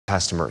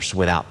customers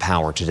without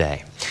power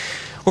today.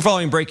 We're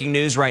following breaking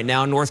news right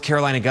now. North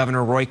Carolina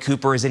Governor Roy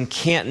Cooper is in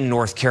Canton,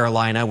 North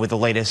Carolina, with the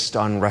latest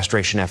on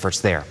restoration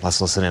efforts there.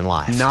 Let's listen in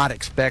live. Not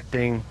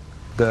expecting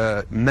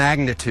the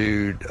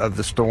magnitude of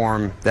the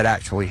storm that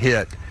actually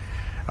hit.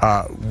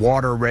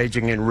 Water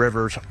raging in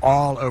rivers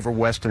all over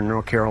western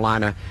North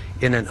Carolina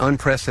in an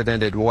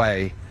unprecedented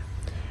way.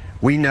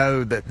 We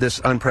know that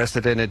this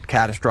unprecedented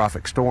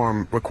catastrophic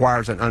storm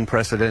requires an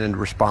unprecedented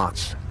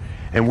response.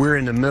 And we're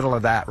in the middle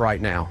of that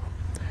right now.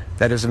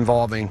 That is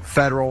involving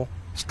federal,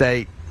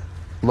 state,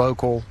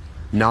 local,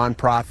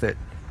 nonprofit,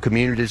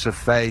 communities of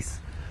faith,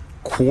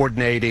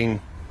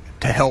 coordinating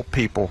to help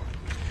people.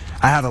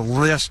 I have a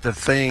list of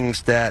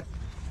things that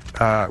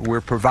we're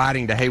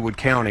providing to Haywood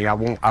County. I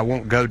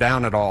won't go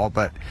down it all,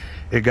 but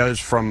it goes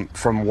from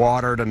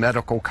water to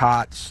medical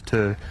cots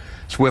to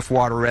swift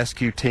water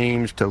rescue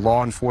teams to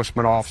law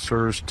enforcement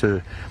officers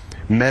to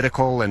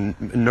medical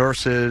and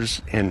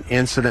nurses and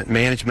incident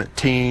management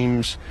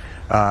teams,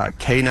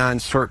 canine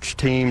search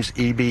teams,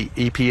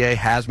 EPA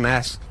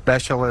hazmat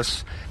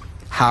specialists,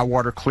 high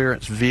water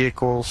clearance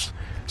vehicles,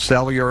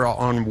 cellular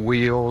on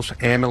wheels,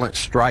 ambulance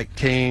strike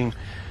team.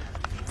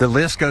 The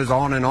list goes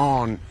on and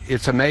on.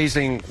 It's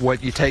amazing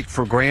what you take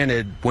for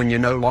granted when you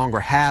no longer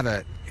have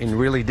it and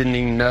really didn't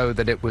even know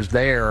that it was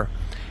there.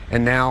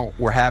 And now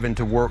we're having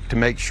to work to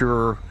make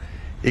sure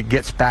it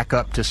gets back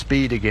up to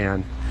speed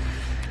again.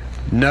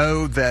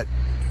 Know that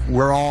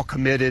we're all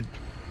committed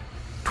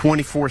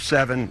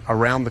 24/7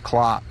 around the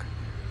clock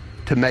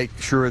to make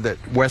sure that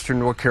Western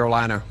North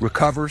Carolina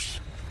recovers.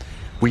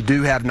 We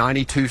do have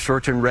 92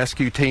 search and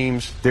rescue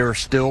teams. There are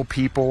still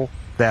people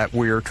that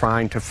we are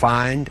trying to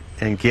find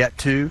and get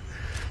to.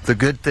 The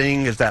good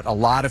thing is that a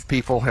lot of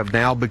people have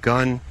now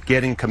begun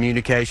getting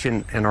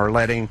communication and are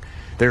letting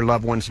their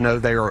loved ones know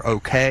they are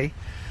okay.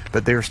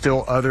 But there are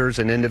still others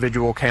in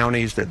individual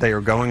counties that they are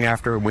going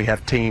after, and we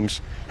have teams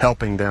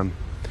helping them.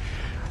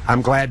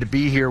 I'm glad to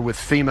be here with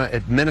FEMA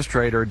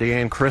Administrator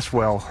Deanne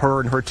Criswell. Her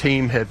and her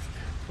team have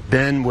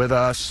been with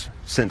us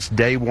since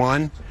day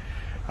one.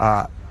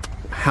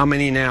 How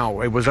many now?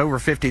 It was over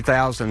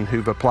 50,000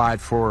 who've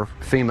applied for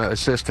FEMA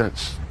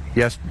assistance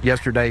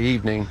yesterday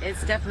evening.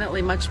 It's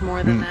definitely much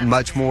more than that.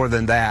 Much more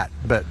than that,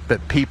 but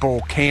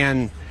people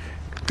can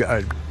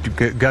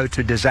go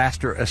to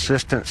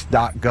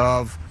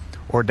disasterassistance.gov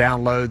or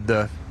download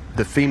the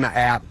FEMA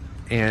app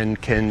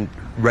and can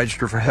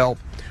register for help.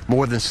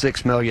 More than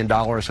 $6 million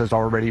has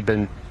already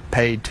been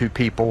paid to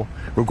people.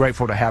 We're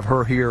grateful to have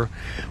her here.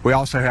 We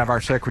also have our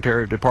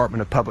Secretary of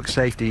Department of Public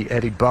Safety,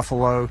 Eddie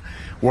Buffalo,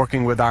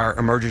 working with our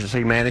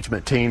emergency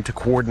management team to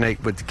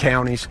coordinate with the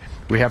counties.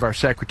 We have our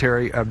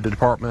Secretary of the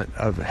Department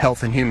of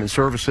Health and Human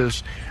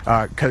Services,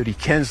 Cody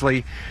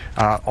Kinsley.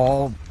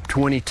 All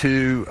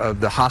 22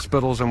 of the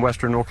hospitals in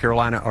Western North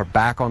Carolina are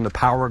back on the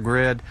power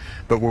grid,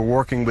 but we're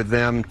working with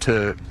them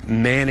to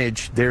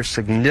manage their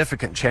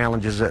significant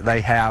challenges that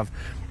they have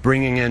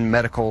bringing in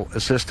medical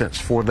assistance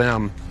for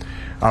them.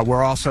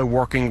 We're also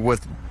working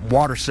with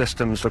water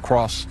systems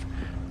across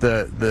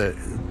the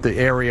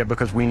area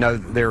because we know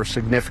there are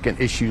significant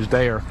issues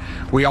there.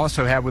 We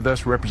also have with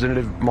us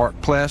Representative Mark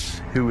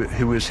Pless,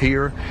 who is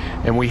here,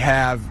 and we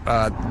have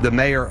the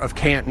mayor of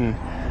Canton,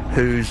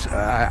 who's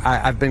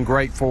I've been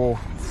grateful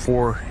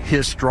for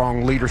his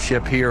strong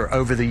leadership here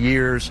over the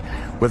years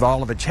with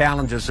all of the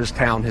challenges this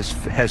town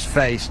has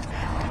faced.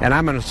 And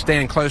I'm going to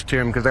stand close to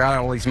him because I got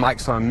all these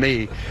mics on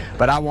me,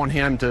 but I want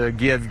him to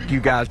give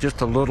you guys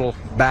just a little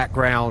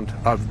background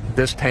of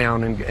this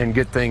town and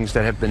good things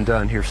that have been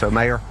done here. So,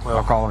 Mayor,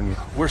 I'll call on you.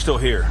 We're still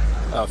here,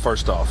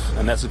 first off,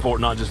 and that's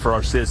important not just for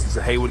our citizens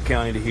of Haywood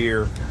County to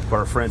hear, but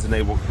our friends and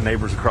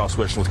neighbors across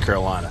Western North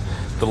Carolina.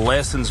 The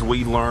lessons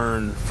we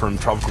learned from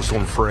Tropical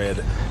Storm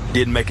Fred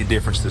did make a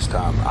difference this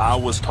time. I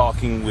was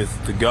talking with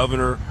the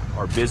governor,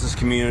 our business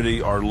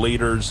community, our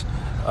leaders,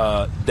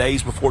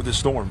 days before this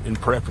storm in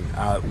prepping.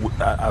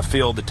 I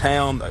feel the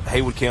town,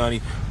 Haywood County,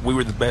 we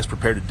were the best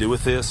prepared to do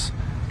with this.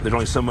 There's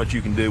only so much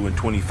you can do when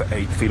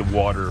 28 feet of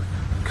water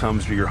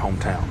comes to your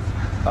hometown.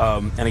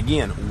 And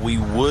again, we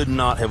would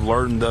not have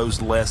learned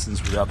those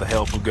lessons without the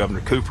help of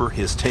Governor Cooper,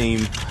 his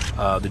team,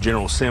 the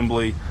General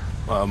Assembly.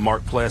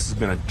 Mark Pless has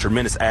been a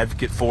tremendous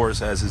advocate for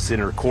us, as is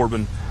Senator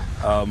Corbin.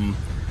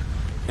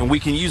 And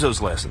we can use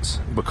those lessons.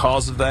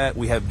 Because of that,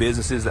 we have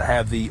businesses that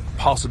have the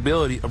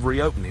possibility of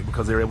reopening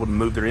because they're able to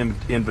move their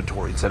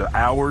inventory. Instead of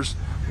hours,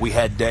 we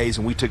had days,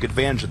 and we took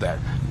advantage of that.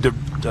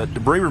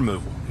 Debris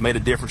removal made a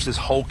difference to this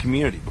whole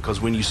community because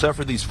when you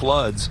suffer these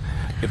floods,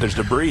 if there's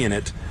debris in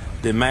it,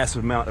 the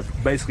massive amount of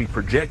basically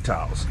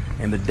projectiles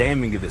and the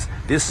damming of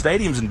this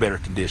stadium's in better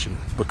condition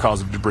because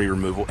of debris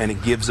removal, and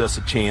it gives us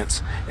a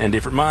chance and a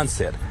different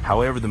mindset.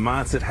 However, the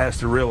mindset has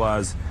to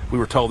realize we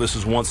were told this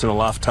was once in a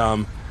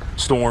lifetime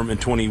storm in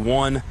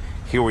 21.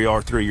 Here we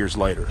are 3 years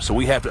later. So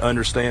we have to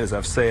understand, as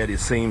I've said, it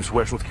seems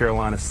West North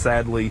Carolina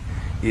sadly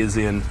is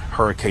in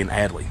Hurricane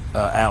Alley.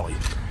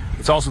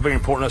 It's also very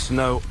important to us to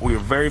know we are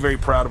very, very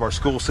proud of our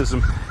school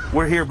system.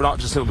 We're here, but not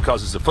just simply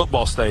because it's a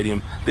football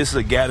stadium. This is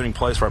a gathering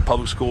place for our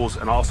public schools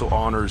and also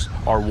honors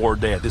our war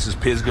dead. This is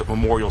Pisgah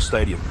Memorial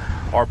Stadium.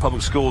 Our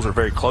public schools are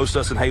very close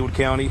to us in Haywood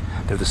County.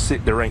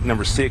 They're ranked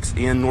number 6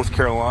 in North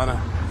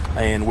Carolina,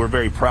 and we're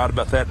very proud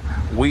about that.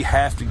 We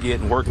have to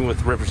get, and working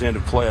with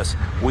Representative Pless,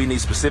 we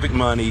need specific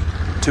money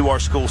to our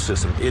school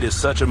system. It is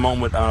such a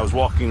moment. I was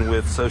walking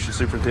with Associate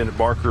Superintendent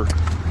Barker.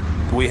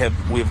 We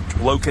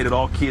have located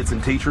all kids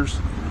and teachers.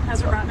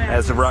 As of right now.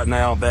 As of right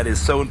now, that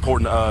is so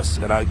important to us,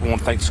 and I want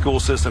to thank the school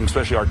system,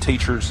 especially our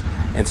teachers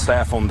and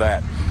staff on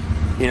that.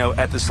 You know,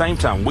 at the same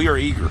time, we are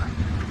eager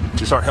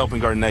to start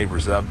helping our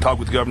neighbors. I've talked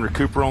with Governor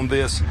Cooper on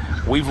this.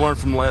 We've learned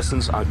from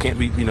lessons. I can't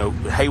be, you know,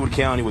 Haywood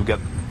County, we've got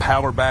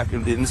power back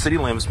in the city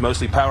limits,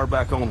 mostly power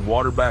back on,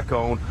 water back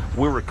on.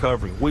 We're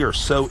recovering. We are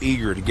so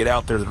eager to get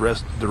out there to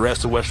the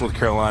rest of Western North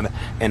Carolina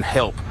and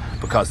help,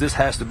 because this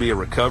has to be a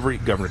recovery.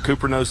 Governor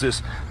Cooper knows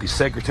this, the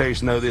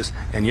secretaries know this,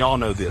 and y'all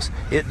know this.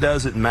 It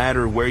doesn't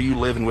matter where you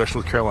live in Western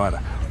North Carolina,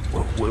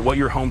 what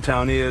your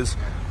hometown is,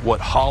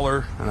 what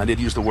holler, and I did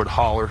use the word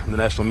holler, and the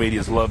national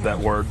media's love that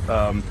word.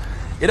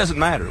 It doesn't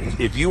matter.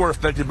 If you are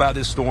affected by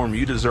this storm,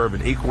 you deserve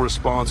an equal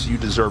response. You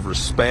deserve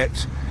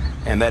respect,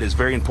 and that is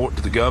very important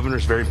to the governor.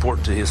 It's very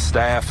important to his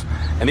staff.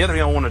 And the other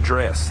thing I want to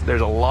address,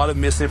 there's a lot of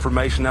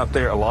misinformation out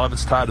there. A lot of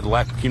it's tied to the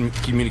lack of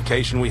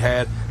communication we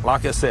had.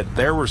 Like I said,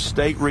 there were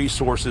state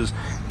resources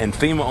and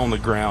FEMA on the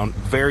ground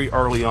very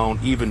early on,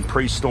 even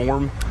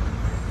pre-storm.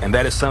 And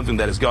that is something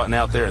that has gotten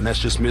out there, and that's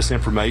just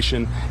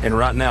misinformation. And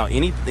right now,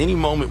 any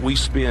moment we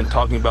spend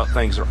talking about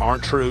things that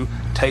aren't true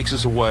takes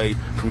us away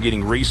from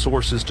getting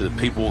resources to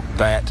the people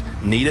that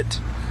need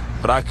it.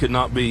 But I could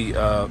not be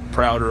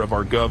prouder of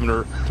our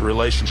governor, the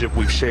relationship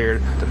we've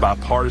shared, the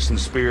bipartisan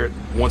spirit.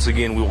 Once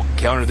again, we will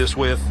counter this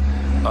with,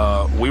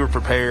 we were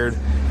prepared,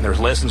 and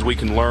there's lessons we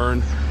can learn.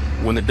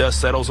 When the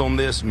dust settles on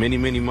this many,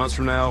 many months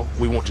from now,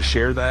 we want to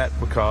share that,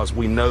 because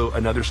we know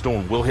another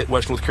storm will hit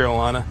Western North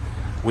Carolina.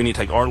 We need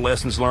to take our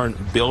lessons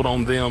learned, build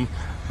on them.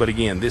 But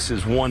again, this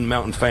is one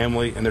mountain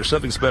family, and there's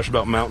something special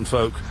about mountain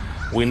folk.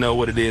 We know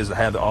what it is to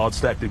have the odds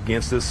stacked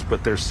against us,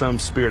 but there's some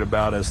spirit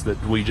about us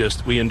that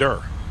we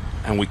endure,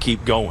 and we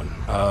keep going.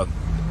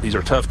 These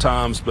are tough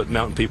times, but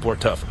mountain people are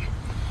tougher.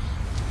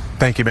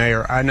 Thank you,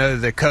 Mayor. I know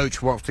the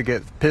coach wants to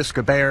get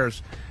Pisgah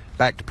Bears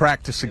back to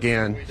practice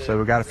again, so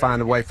we've got to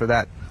find a way for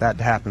that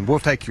to happen. We'll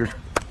take your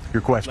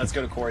question. Let's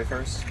go to Corey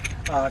first.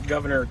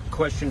 Governor,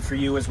 question for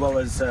you as well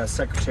as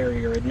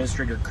Secretary or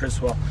Administrator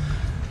Criswell.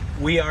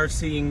 We are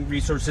seeing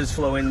resources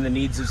flow in, the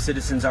needs of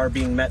citizens are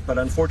being met, but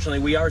unfortunately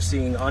we are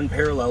seeing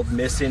unparalleled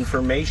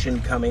misinformation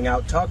coming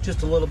out. Talk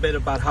just a little bit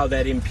about how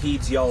that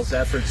impedes y'all's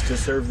efforts to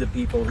serve the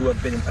people who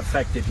have been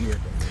affected here.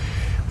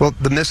 Well,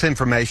 the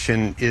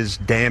misinformation is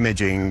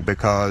damaging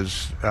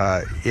because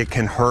it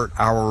can hurt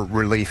our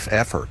relief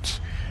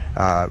efforts.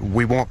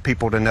 We want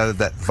people to know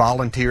that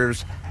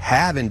volunteers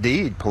have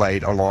indeed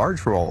played a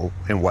large role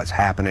in what's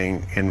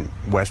happening in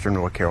Western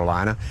North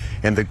Carolina.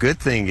 And the good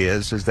thing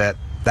is that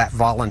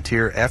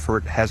volunteer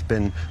effort has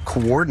been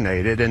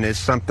coordinated and is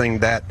something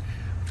that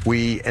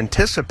we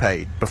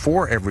anticipate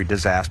before every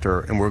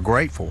disaster, and we're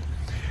grateful.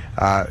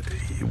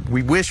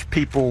 We wish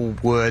people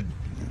would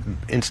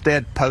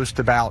instead post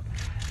about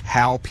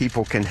how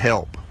people can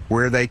help,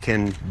 where they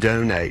can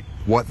donate,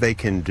 what they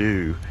can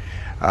do.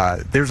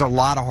 There's a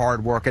lot of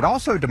hard work. It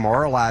also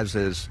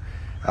demoralizes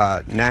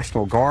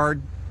National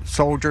Guard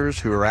soldiers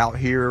who are out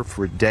here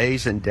for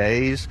days and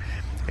days,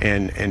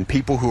 and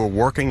people who are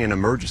working in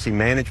emergency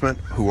management,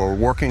 who are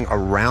working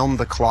around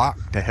the clock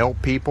to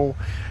help people.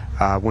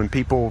 When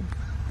people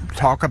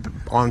talk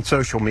on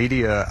social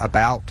media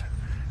about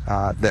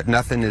that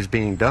nothing is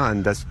being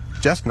done, that's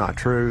just not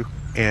true,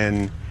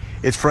 and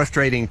it's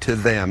frustrating to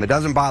them. It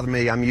doesn't bother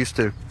me. I'm used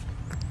to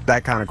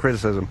that kind of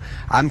criticism.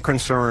 I'm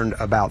concerned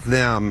about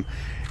them,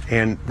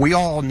 and we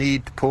all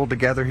need to pull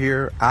together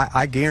here.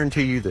 I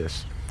guarantee you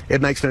this.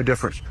 It makes no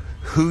difference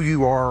who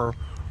you are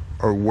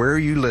or where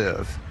you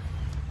live.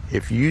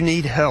 If you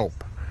need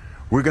help,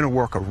 we're going to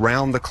work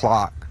around the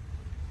clock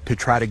to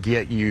try to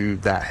get you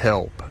that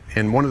help.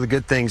 And one of the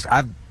good things,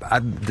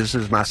 this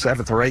is my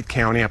 7th or 8th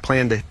county. I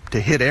plan to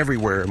hit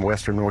everywhere in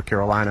Western North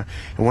Carolina.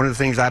 And one of the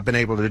things I've been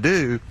able to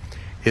do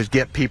is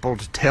get people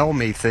to tell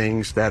me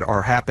things that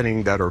are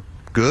happening that are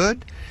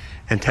good,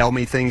 and tell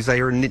me things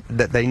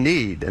that they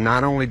need. And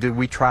not only do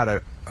we try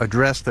to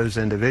address those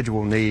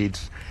individual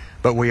needs,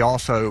 but we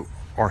also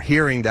are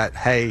hearing that,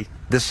 hey,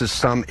 this is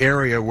some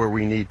area where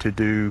we need to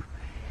do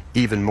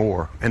even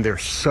more. And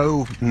there's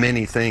so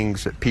many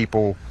things that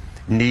people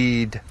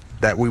need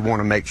that we want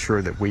to make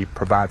sure that we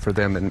provide for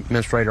them. And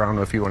Administrator, I don't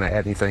know if you want to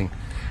add anything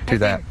to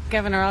that.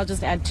 Governor, I'll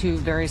just add 2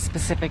 very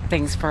specific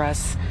things for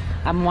us.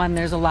 One,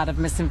 there's a lot of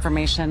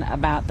misinformation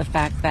about the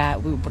fact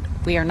that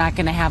we are not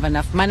going to have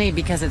enough money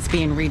because it's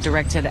being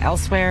redirected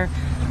elsewhere.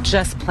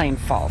 Just plain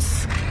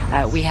false.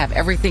 We have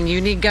everything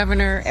you need,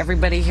 Governor,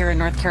 everybody here in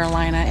North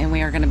Carolina, and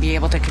we are going to be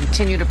able to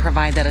continue to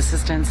provide that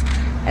assistance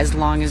as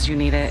long as you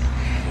need it.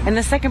 And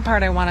the second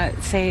part I want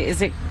to say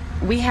is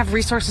we have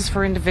resources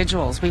for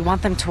individuals. We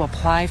want them to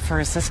apply for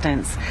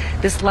assistance.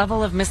 This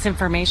level of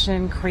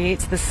misinformation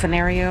creates this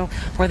scenario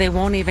where they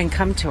won't even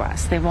come to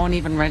us. They won't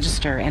even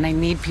register, and I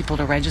need people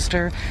to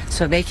register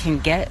so they can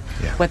get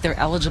what they're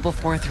eligible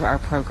for through our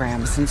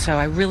programs. And so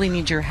I really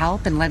need your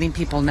help in letting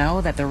people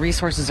know that the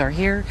resources are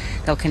here.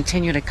 They'll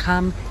continue to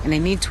come, and they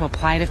need to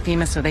apply to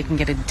FEMA so they can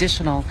get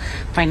additional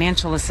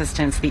financial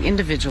assistance, the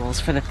individuals,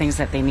 for the things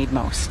that they need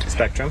most.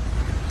 Spectrum.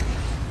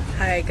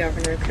 Hi,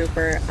 Governor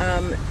Cooper.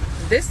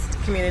 This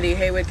community,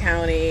 Haywood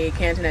County,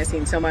 Canton, has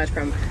seen so much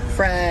from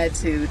Fred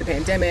to the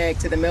pandemic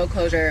to the mill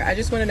closure. I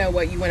just want to know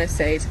what you want to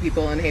say to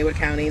people in Haywood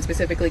County, and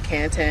specifically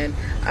Canton,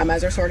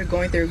 as they're sort of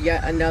going through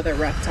yet another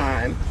rough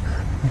time.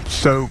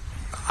 So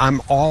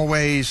I'm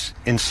always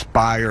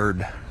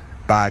inspired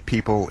by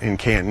people in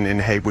Canton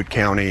and Haywood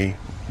County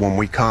when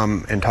we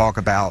come and talk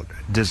about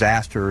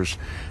disasters,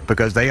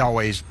 because they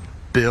always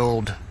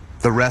build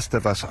the rest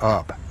of us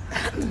up.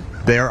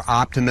 Their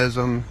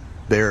optimism,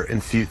 their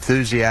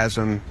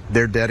enthusiasm,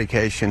 their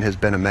dedication has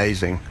been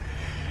amazing.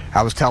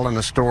 I was telling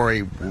a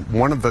story.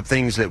 One of the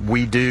things that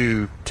we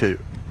do to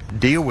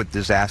deal with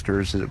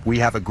disasters is that we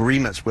have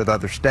agreements with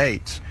other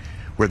states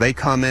where they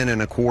come in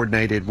a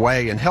coordinated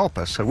way and help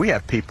us. So we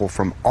have people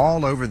from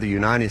all over the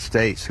United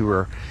States who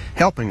are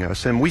helping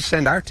us, and we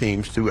send our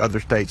teams to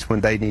other states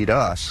when they need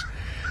us.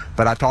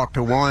 But I talked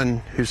to one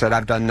who said,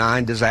 I've done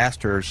 9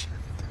 disasters.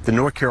 The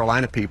North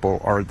Carolina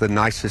people are the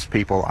nicest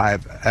people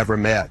I've ever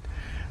met.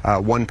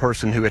 One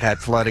person who had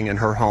flooding in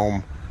her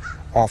home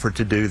offered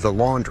to do the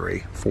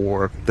laundry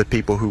for the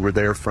people who were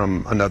there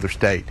from another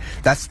state.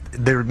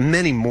 There are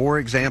many more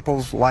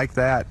examples like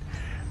that,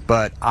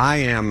 but I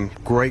am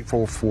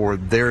grateful for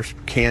their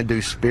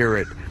can-do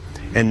spirit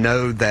and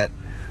know that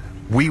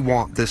we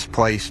want this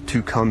place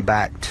to come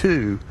back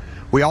too.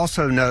 We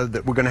also know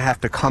that we're going to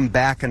have to come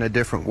back in a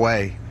different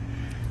way.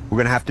 We're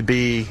going to have to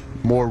be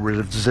more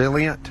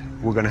resilient.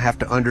 We're going to have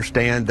to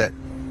understand that,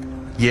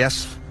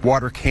 yes,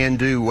 water can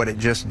do what it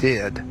just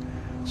did.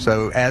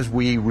 So as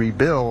we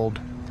rebuild,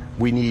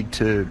 we need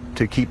to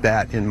keep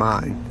that in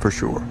mind for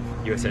sure.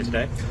 USA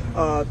Today.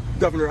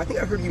 Governor, I think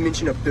I heard you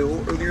mention a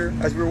bill earlier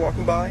as we were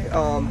walking by.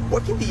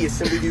 What can the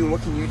Assembly do and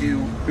what can you do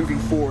moving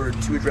forward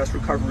to address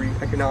recovery,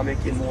 economic,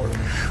 and more?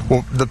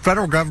 Well, the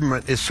federal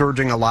government is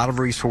surging a lot of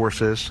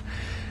resources.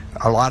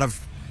 A lot of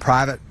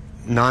private,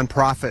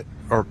 nonprofit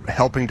are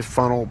helping to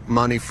funnel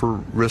money for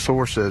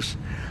resources.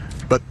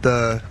 But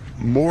the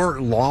more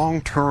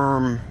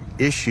long-term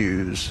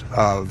issues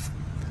of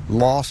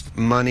lost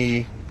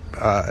money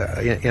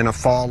in a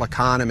fall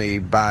economy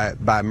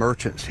by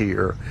merchants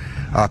here,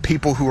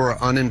 people who are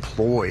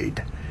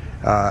unemployed,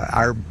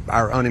 our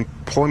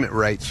unemployment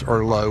rates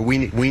are low. We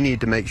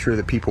need to make sure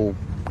that people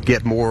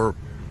get more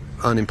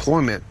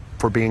unemployment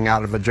for being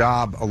out of a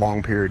job a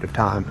long period of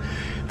time.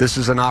 This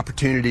is an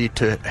opportunity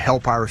to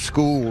help our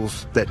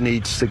schools that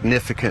need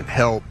significant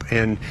help,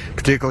 and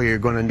particularly are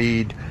going to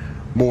need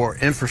more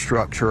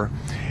infrastructure.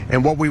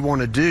 And what we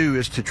want to do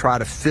is to try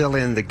to fill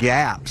in the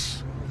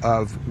gaps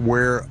of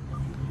where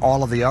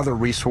all of the other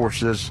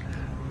resources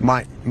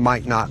might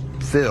not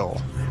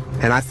fill.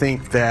 And I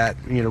think that,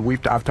 you know,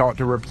 I've talked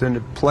to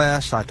Representative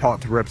Pless, I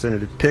talked to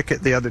Representative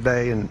Pickett the other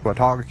day in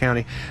Watauga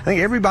County. I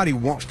think everybody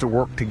wants to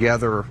work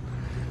together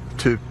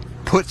to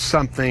put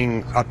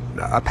something,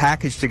 a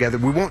package together.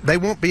 They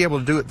won't be able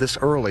to do it this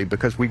early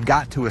because we've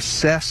got to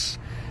assess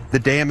the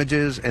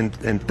damages, and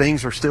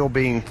things are still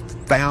being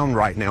found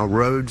right now.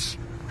 Roads,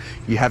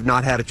 you have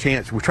not had a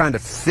chance. We're trying to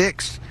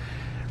fix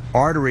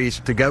arteries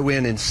to go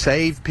in and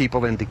save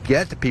people and to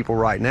get to people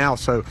right now.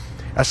 So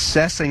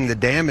assessing the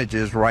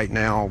damages right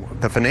now,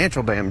 the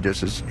financial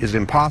damages, is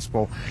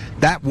impossible.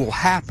 That will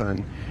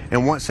happen,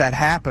 and once that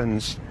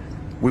happens,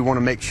 we want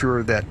to make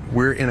sure that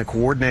we're in a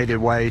coordinated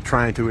way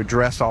trying to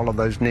address all of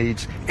those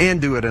needs and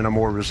do it in a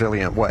more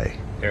resilient way.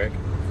 Eric?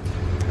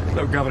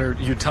 Governor,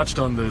 you touched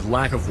on the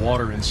lack of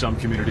water in some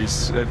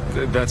communities.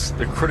 That's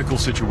the critical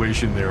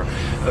situation there.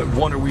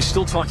 One, are we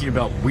still talking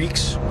about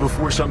weeks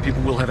before some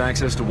people will have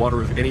access to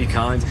water of any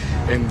kind?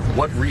 And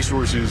what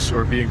resources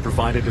are being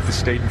provided at the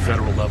state and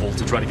federal level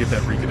to try to get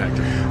that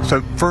reconnected?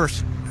 So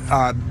first,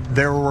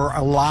 there were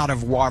a lot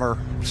of water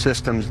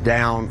systems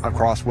down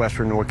across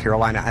western North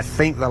Carolina. I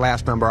think the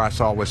last number I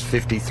saw was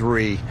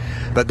 53,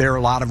 but there are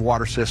a lot of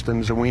water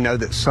systems, and we know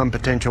that some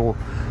potential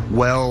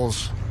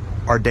wells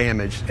are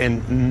damaged,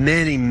 and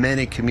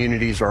many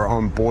communities are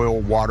on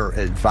boil water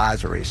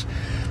advisories.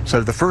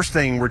 So the first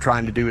thing we're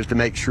trying to do is to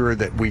make sure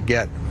that we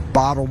get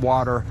bottled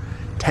water,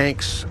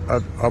 tanks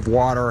of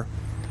water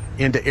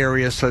into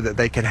areas so that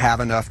they can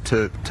have enough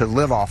to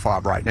live off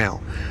of right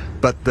now.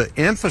 But the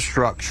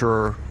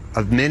infrastructure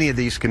of many of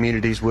these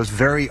communities was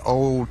very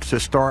old to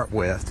start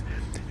with,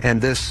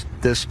 and this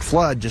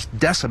flood just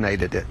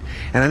decimated it.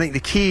 And I think the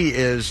key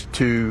is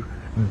to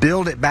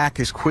build it back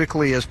as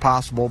quickly as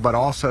possible, but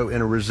also in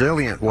a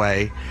resilient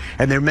way.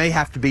 And there may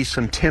have to be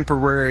some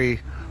temporary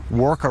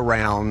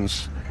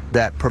workarounds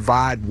that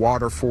provide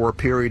water for a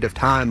period of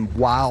time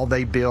while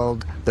they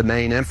build the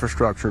main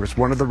infrastructure. It's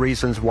one of the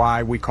reasons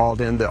why we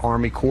called in the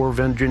Army Corps of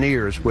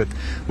Engineers with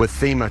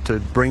FEMA to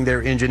bring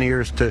their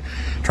engineers to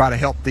try to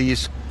help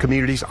these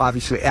communities,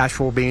 obviously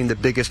Asheville being the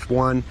biggest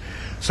one.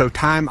 So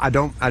time, I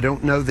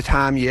don't know the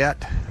time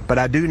yet, but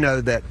I do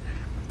know that,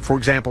 for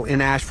example,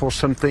 in Asheville,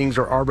 some things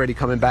are already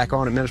coming back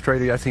on.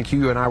 Administrator, I think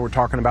you and I were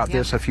talking about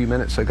this a few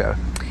minutes ago.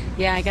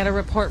 Yeah, I got a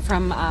report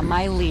from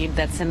my lead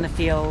that's in the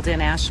field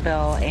in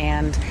Asheville,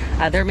 and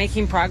they're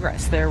making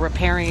progress. They're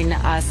repairing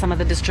some of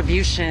the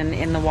distribution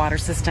in the water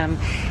system,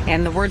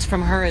 and the words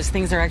from her is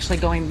things are actually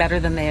going better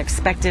than they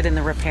expected in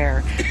the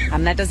repair.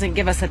 That doesn't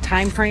give us a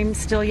time frame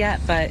still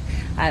yet, but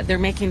they're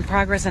making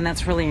progress, and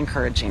that's really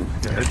encouraging.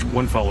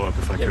 One follow-up,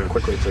 if I could.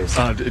 Quickly, please.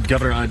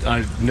 Governor,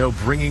 I know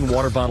bringing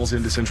water bottles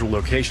into central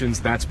locations,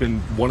 that's been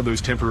one of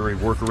those temporary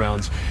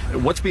workarounds.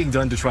 What's being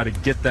done to try to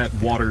get that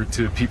water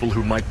to people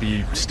who might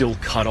be still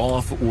cut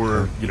off,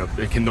 or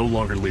it can no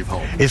longer leave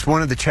home? It's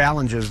one of the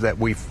challenges that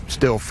we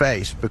still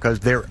face, because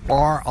there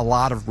are a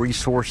lot of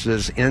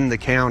resources in the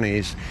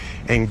counties,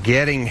 and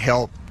getting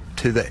help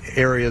to the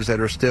areas that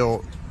are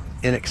still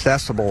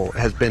inaccessible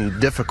has been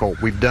difficult.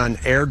 We've done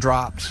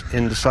airdrops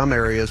into some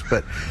areas,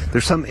 but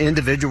there's some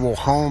individual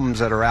homes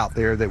that are out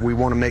there that we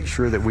want to make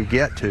sure that we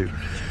get to.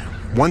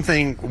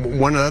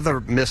 One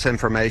other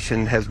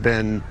misinformation has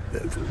been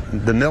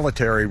the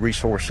military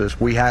resources.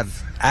 We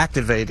have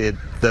activated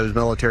those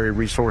military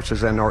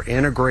resources and are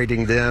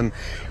integrating them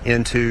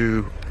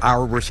into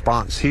our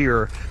response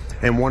here.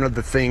 And one of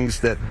the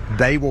things that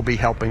they will be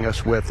helping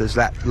us with is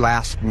that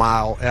last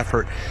mile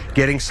effort,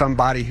 getting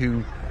somebody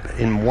who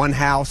in one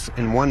house,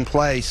 in one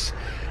place,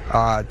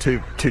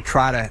 to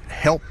try to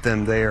help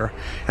them there.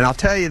 And I'll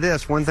tell you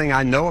this, one thing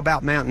I know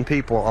about mountain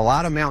people, a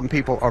lot of mountain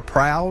people are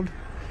proud,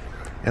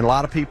 and a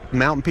lot of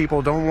mountain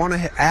people don't want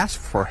to ask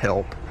for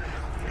help.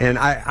 And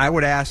I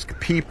would ask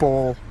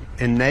people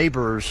and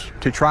neighbors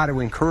to try to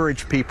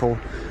encourage people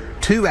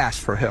to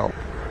ask for help,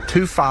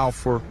 to file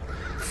for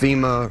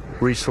FEMA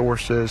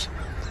resources,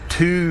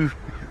 to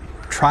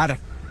try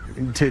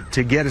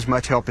to get as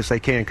much help as they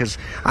can, because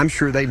I'm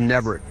sure they've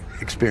never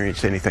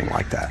experienced anything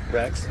like that.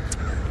 Rex?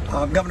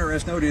 Governor,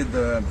 as noted,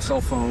 the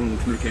cell phone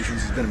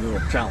communications has been a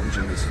real challenge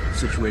in this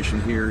situation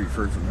here. You've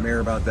heard from the mayor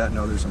about that and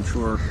others, I'm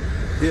sure.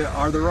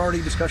 Are there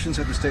already discussions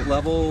at the state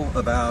level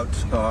about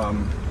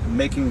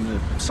making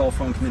the cell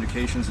phone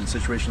communications in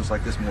situations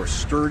like this more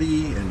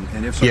sturdy?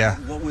 And if so,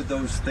 what would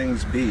those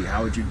things be?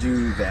 How would you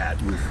do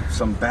that with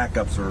some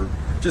backups, or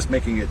just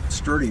making it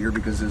sturdier?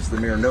 Because as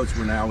the mayor notes,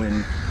 we're now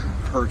in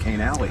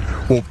Hurricane Alley.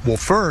 Well,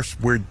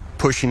 first, we're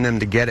pushing them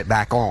to get it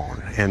back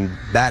on, and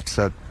that's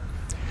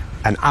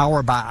an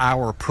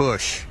hour-by-hour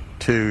push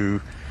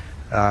to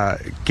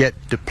get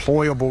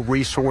deployable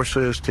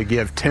resources, to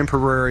give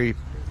temporary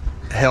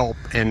help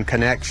and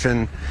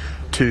connection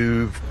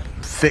to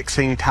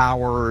fixing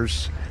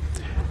towers,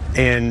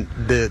 and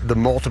the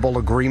multiple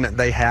agreement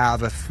they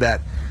have. If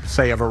that,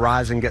 say, a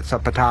Verizon gets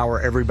up a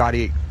tower,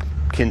 everybody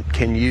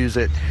can use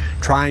it,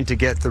 trying to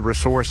get the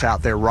resource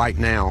out there right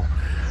now.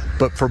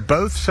 But for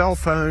both cell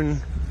phone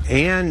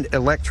and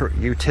electric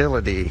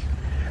utility,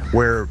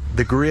 where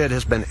the grid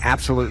has been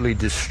absolutely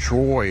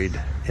destroyed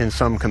in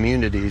some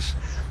communities,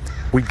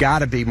 we've got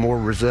to be more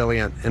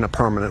resilient in a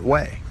permanent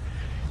way.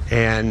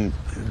 And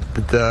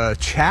the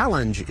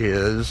challenge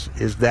is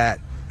that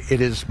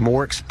it is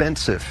more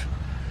expensive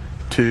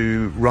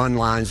to run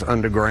lines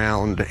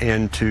underground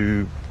and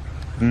to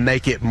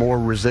make it more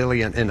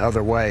resilient in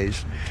other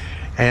ways.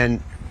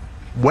 And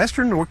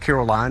Western North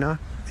Carolina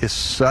is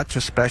such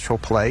a special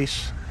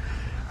place.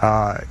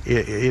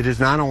 It is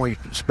not only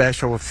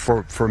special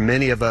for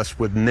many of us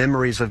with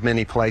memories of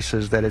many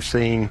places that we've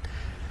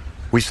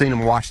seen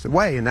them washed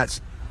away, and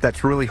that's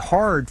really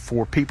hard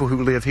for people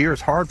who live here.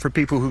 It's hard for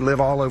people who live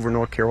all over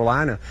North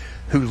Carolina,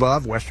 who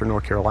love Western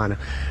North Carolina.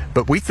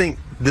 But we think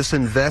this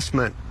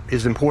investment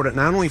is important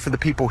not only for the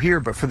people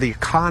here, but for the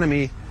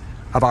economy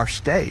of our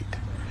state.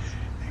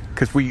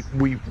 Because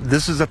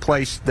this is a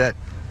place that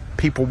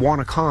people want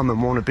to come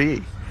and want to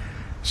be.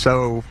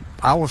 So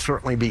I will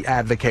certainly be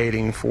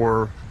advocating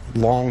for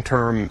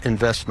long-term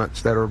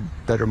investments that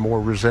are more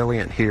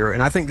resilient here.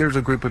 And I think there's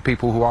a group of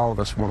people who all of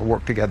us want to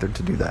work together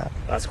to do that.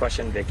 Last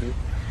question, Vicki.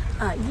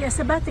 Yes,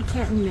 about the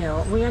Canton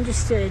Mill. We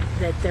understood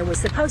that there was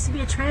supposed to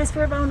be a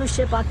transfer of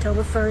ownership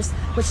October 1st,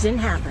 which didn't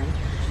happen.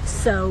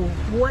 So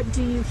what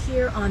do you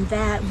hear on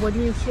that? What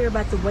do you hear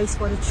about the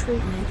wastewater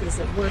treatment? Is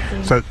it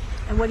working?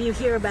 And what do you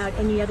hear about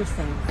any other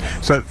thing?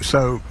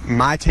 So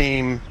my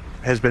team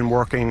has been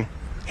working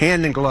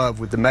hand in glove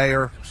with the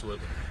mayor.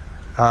 Absolutely.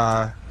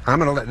 I'm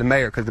going to let the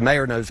mayor, because the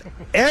mayor knows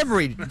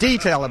every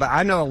detail about it.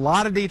 I know a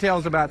lot of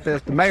details about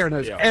this. The mayor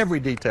knows every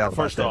detail about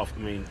First off,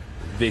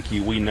 Vicki,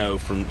 we know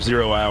from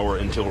 0 hour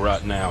until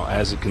right now,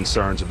 as it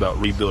concerns about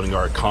rebuilding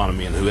our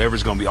economy, and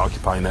whoever's going to be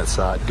occupying that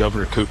site,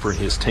 Governor Cooper and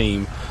his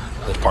team,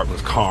 the Department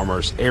of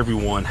Commerce,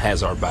 everyone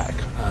has our back.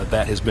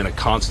 That has been a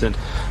constant.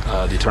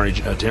 The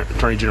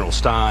Attorney General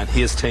Stein,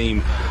 his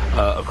team,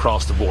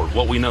 across the board.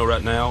 What we know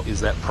right now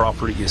is that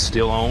property is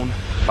still owned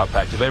by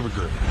Pactive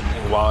Evergreen.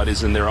 And while it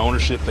is in their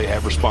ownership, they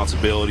have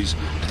responsibilities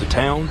to the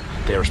town,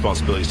 they have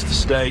responsibilities to the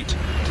state,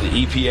 to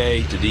the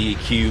EPA, to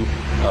DEQ.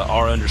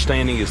 Our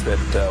understanding is that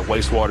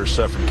wastewater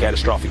suffered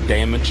catastrophic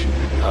damage.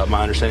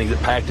 My understanding is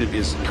that Pactiv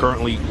is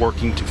currently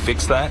working to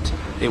fix that.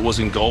 It was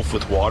engulfed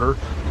with water,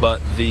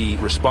 but the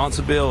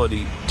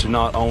responsibility to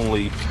not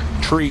only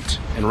treat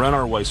and run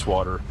our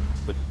wastewater,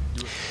 but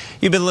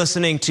You've been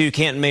listening to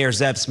Canton Mayor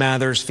Zeb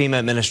Smathers, FEMA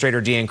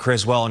Administrator Deanne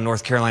Criswell, and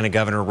North Carolina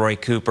Governor Roy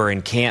Cooper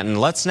in Canton.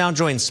 Let's now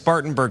join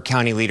Spartanburg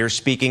County leaders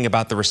speaking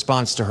about the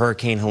response to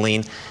Hurricane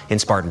Helene in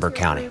Spartanburg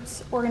County.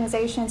 Groups,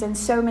 organizations, and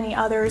so many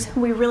others,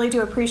 we really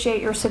do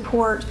appreciate your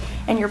support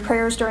and your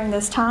prayers during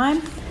this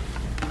time.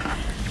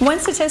 One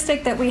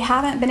statistic that we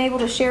haven't been able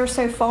to share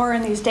so far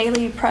in these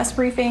daily press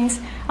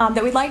briefings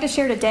that we'd like to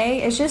share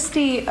today is just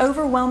the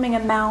overwhelming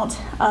amount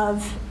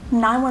of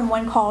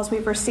 911 calls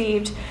we've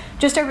received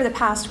just over the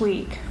past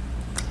week.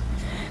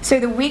 So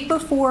the week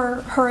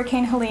before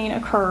Hurricane Helene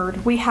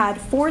occurred, we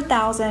had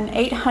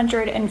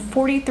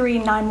 4,843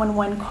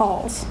 911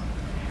 calls.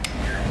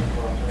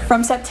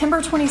 From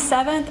September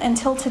 27th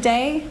until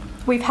today,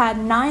 we've had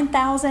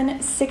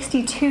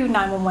 9,062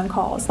 911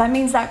 calls. That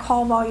means that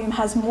call volume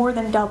has more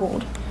than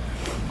doubled.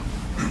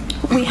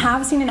 We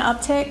have seen an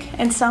uptick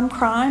in some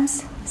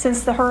crimes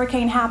since the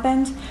hurricane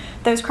happened,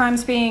 those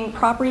crimes being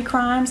property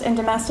crimes and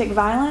domestic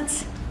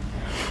violence.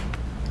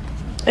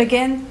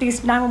 Again,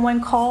 these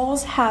 911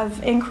 calls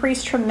have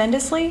increased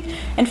tremendously.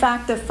 In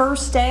fact, the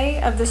first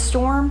day of the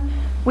storm,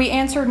 we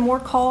answered more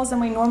calls than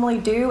we normally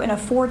do in a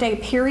 4-day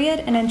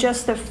period, and in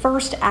just the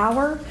first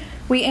hour,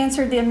 we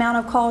answered the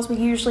amount of calls we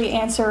usually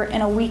answer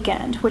in a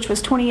weekend, which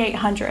was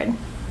 2,800.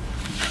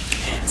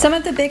 Some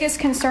of the biggest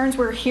concerns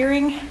we're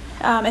hearing,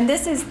 and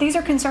these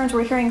are concerns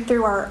we're hearing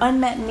through our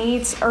unmet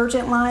needs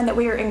urgent line that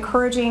we are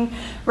encouraging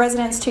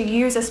residents to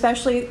use,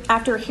 especially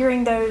after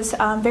hearing those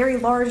very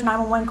large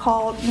 911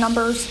 call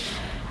numbers.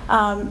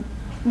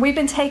 We've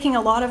been taking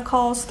a lot of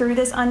calls through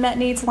this unmet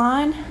needs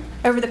line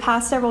over the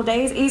past several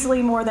days,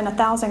 easily more than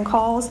 1,000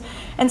 calls.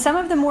 And some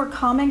of the more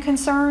common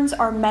concerns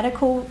are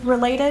medical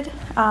related,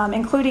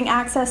 including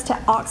access to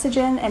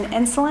oxygen and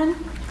insulin.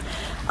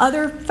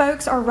 Other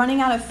folks are running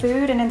out of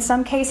food and in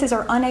some cases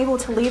are unable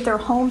to leave their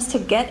homes to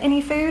get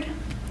any food.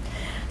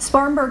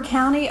 Spartanburg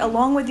County,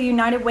 along with the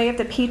United Way of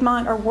the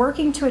Piedmont, are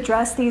working to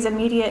address these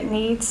immediate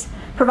needs,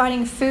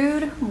 providing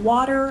food,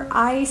 water,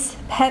 ice,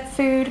 pet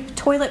food,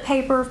 toilet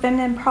paper,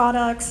 feminine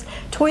products,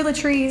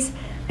 toiletries,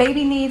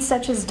 baby needs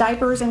such as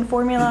diapers and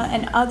formula,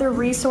 and other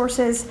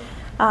resources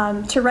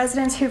to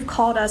residents who've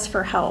called us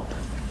for help.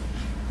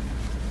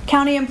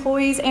 County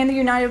employees and the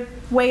United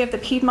Way of the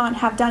Piedmont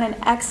have done an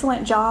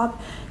excellent job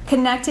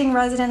connecting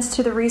residents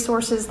to the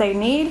resources they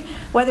need,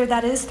 whether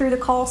that is through the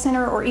call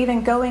center or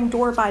even going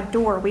door by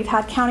door. We've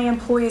had county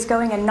employees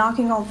going and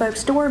knocking on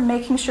folks' door,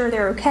 making sure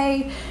they're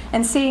okay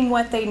and seeing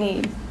what they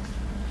need.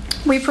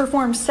 We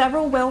performed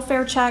several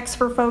welfare checks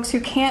for folks who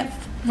can't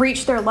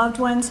reach their loved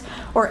ones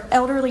or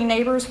elderly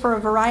neighbors for a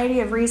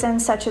variety of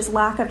reasons, such as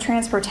lack of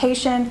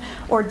transportation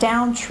or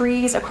downed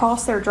trees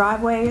across their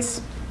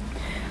driveways.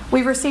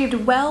 We've received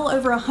well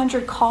over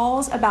 100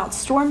 calls about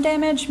storm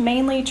damage,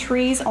 mainly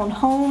trees on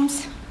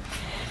homes.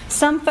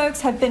 Some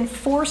folks have been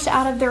forced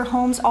out of their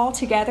homes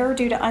altogether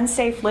due to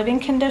unsafe living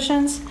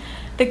conditions.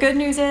 The good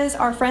news is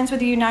our friends with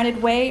the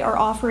United Way are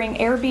offering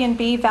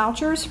Airbnb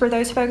vouchers for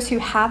those folks who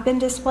have been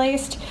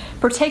displaced,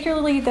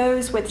 particularly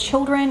those with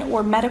children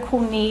or medical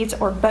needs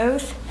or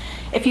both.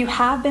 If you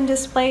have been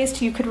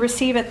displaced, you could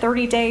receive a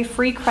 30-day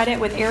free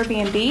credit with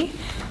Airbnb.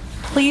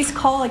 Please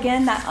call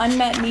again that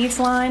unmet needs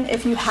line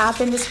if you have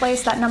been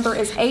displaced. That number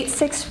is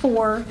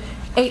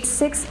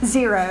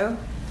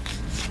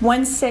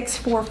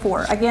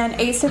 864-860-1644. Again,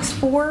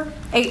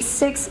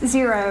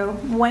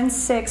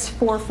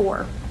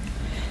 864-860-1644.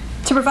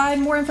 To provide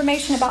more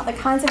information about the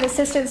kinds of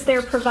assistance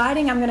they're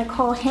providing, I'm going to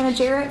call Hannah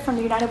Jarrett from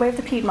the United Way of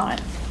the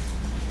Piedmont.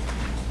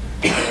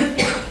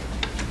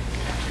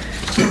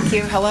 Thank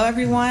you. Hello,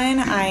 everyone.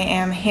 I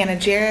am Hannah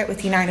Jarrett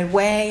with United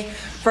Way.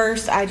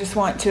 First, I just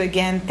want to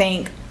again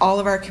thank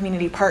all of our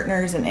community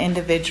partners and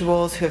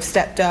individuals who have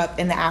stepped up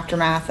in the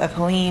aftermath of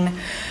Helene.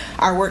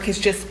 Our work has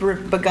just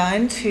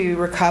begun to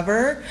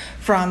recover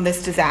from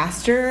this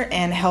disaster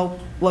and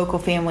help local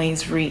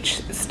families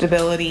reach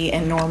stability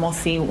and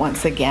normalcy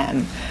once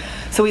again.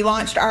 So we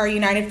launched our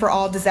United for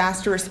All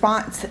disaster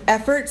response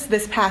efforts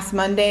this past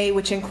Monday,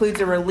 which includes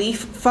a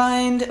relief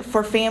fund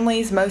for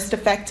families most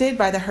affected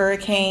by the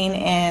hurricane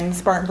in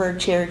Spartanburg,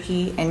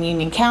 Cherokee, and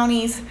Union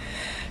counties.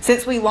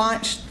 Since we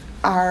launched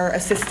our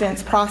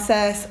assistance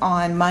process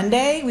on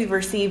Monday, we've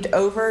received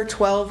over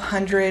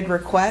 1,200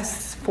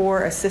 requests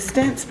for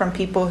assistance from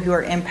people who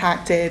are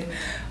impacted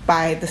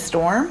by the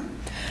storm.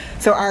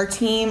 So our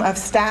team of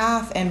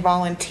staff and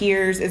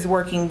volunteers is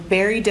working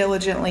very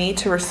diligently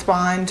to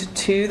respond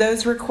to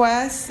those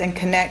requests and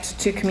connect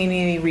to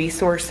community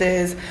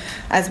resources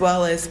as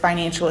well as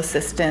financial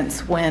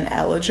assistance when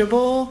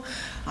eligible.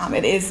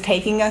 It is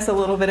taking us a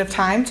little bit of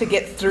time to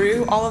get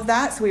through all of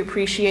that, so we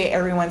appreciate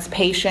everyone's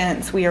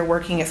patience. We are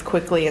working as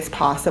quickly as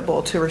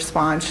possible to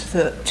respond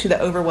to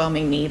the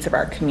overwhelming needs of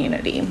our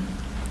community.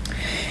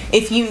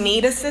 If you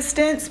need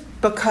assistance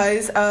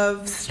because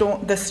of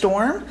the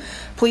storm,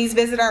 please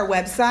visit our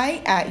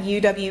website at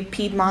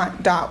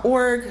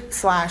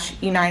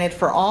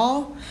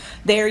uwpiedmont.org/UnitedForAll.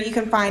 There you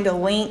can find a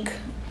link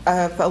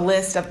of a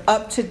list of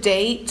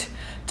up-to-date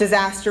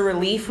disaster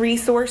relief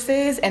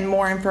resources and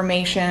more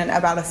information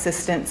about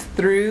assistance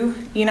through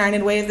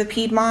United Way of the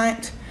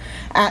Piedmont.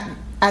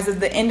 As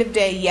of the end of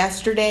day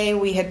yesterday,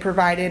 we had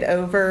provided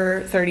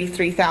over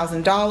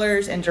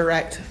 $33,000 in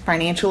direct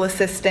financial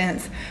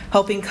assistance,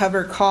 helping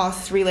cover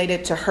costs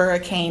related to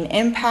hurricane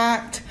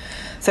impact,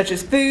 such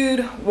as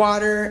food,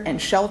 water,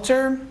 and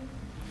shelter.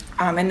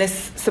 And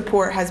this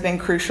support has been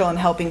crucial in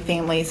helping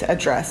families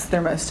address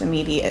their most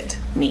immediate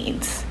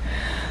needs.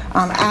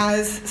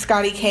 As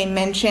Scotty K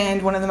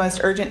mentioned, one of the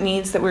most urgent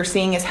needs that we're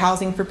seeing is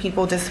housing for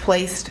people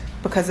displaced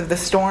because of the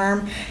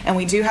storm. And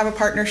we do have a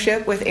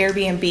partnership with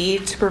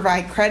Airbnb to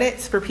provide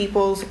credits for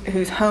people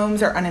whose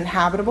homes are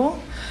uninhabitable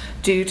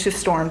due to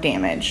storm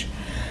damage.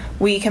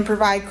 We can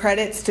provide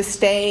credits to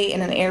stay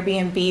in an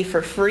Airbnb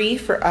for free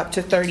for up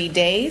to 30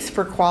 days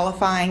for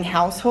qualifying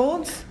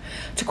households.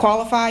 To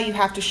qualify, you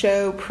have to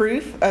show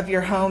proof of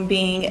your home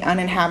being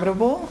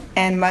uninhabitable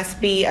and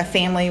must be a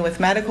family with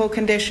medical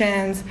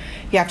conditions.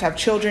 You have to have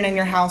children in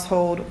your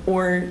household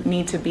or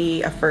need to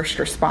be a first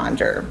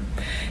responder.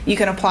 You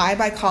can apply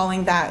by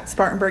calling that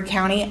Spartanburg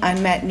County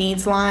Unmet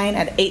Needs line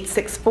at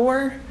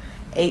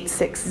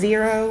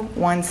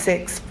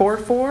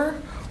 864-860-1644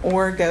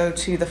 or go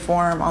to the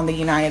form on the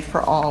United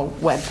for All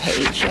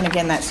webpage. And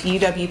again, that's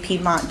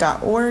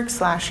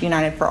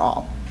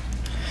uwpiedmont.org/UnitedForAll.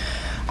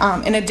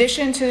 In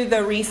addition to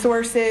the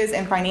resources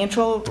and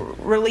financial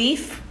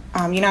relief,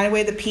 United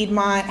Way of the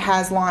Piedmont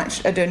has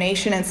launched a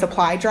donation and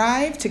supply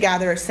drive to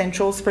gather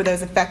essentials for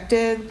those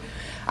affected.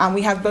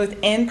 We have both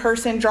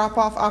in-person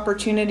drop-off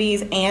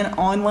opportunities and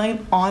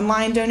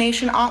online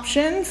donation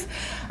options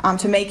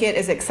to make it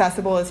as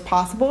accessible as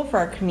possible for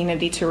our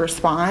community to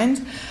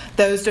respond.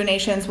 Those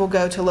donations will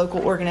go to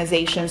local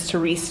organizations to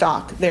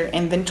restock their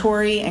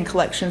inventory, and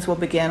collections will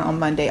begin on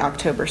Monday,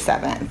 October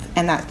 7th.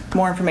 And that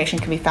more information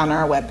can be found on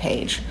our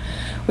webpage.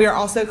 We are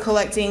also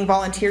collecting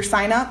volunteer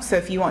sign-ups, so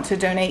if you want to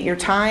donate your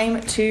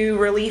time to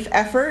relief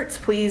efforts,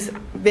 please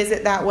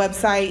visit that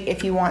website.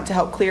 If you want to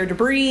help clear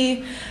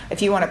debris,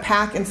 if you want to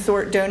pack and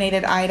sort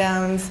donated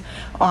items,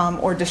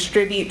 or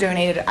distribute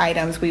donated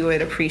items, we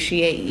would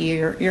appreciate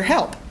your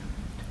help.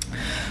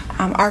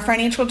 Our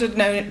financial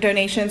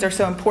donations are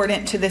so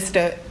important to this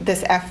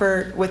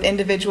effort. With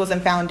individuals and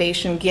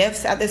foundation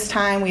gifts at this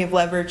time, we have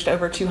leveraged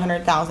over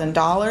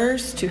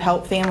 $200,000 to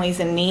help families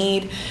in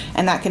need,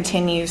 and that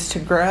continues to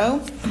grow.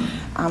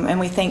 And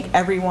we thank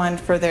everyone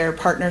for their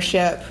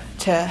partnership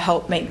to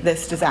help make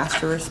this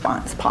disaster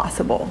response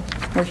possible.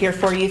 We're here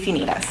for you if you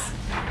need us.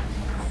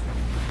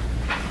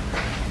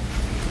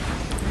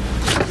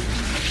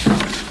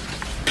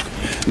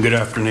 Good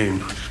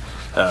afternoon.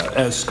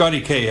 As Scotty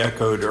K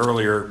echoed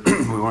earlier,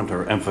 we want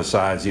to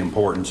emphasize the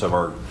importance of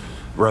our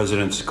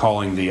residents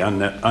calling the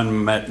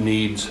unmet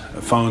needs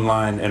phone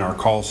line in our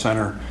call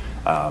center.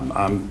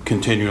 I'm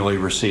continually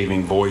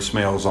receiving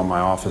voicemails on my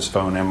office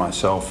phone and my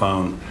cell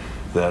phone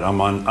that I'm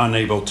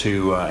unable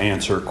to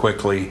answer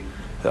quickly.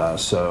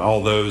 So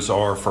all those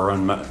are for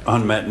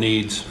unmet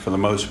needs for the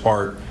most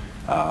part.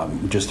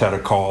 Just had a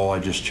call, I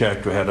just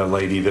checked, we had a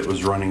lady that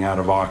was running out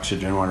of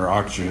oxygen when her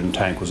oxygen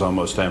tank was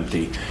almost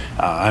empty.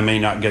 I may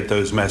not get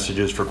those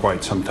messages for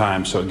quite some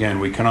time, so again,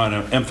 we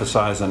cannot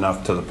emphasize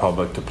enough to the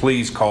public to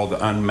please call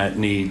the unmet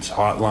needs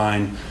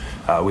hotline.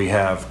 We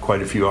have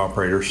quite a few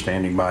operators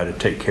standing by to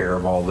take care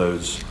of all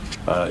those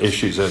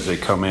issues as they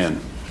come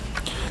in.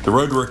 The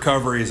road to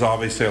recovery is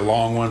obviously a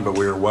long one, but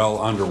we are well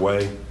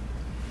underway.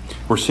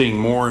 We're seeing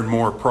more and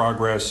more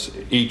progress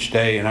each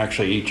day and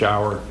actually each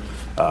hour.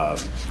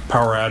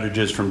 Power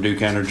outages from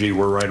Duke Energy,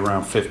 we're right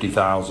around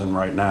 50,000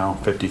 right now,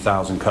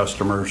 50,000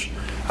 customers.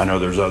 I know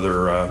there's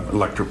other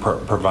electric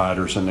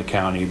providers in the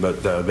county,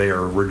 but they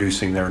are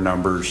reducing their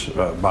numbers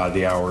by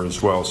the hour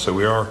as well. So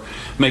we are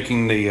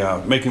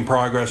making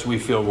progress. We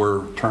feel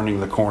we're turning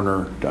the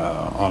corner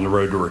on the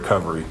road to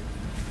recovery.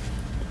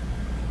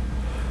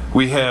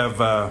 We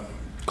have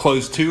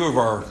closed 2 of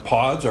our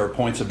pods, our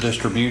points of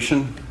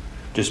distribution,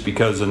 just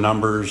because the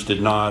numbers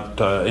did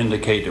not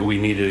indicate that we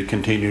needed to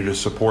continue to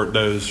support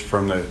those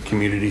from the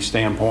community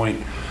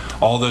standpoint.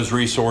 All those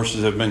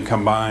resources have been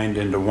combined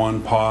into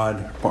one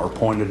pod or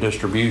point of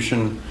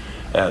distribution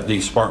at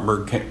the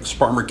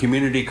Spartanburg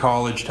Community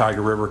College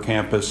Tiger River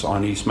campus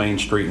on East Main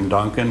Street in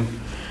Duncan.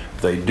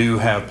 They do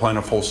have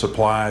plentiful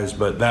supplies,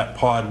 but that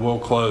pod will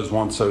close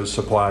once those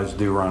supplies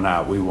do run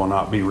out. We will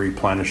not be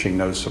replenishing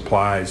those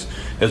supplies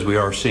as we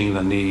are seeing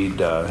the need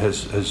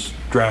has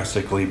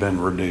drastically been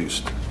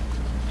reduced.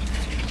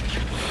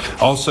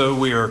 Also,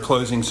 we are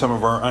closing some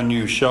of our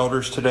unused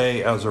shelters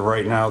today. As of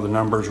right now, the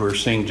numbers we're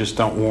seeing just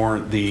don't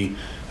warrant the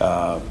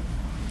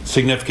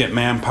significant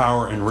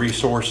manpower and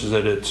resources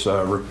that it's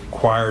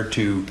required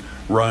to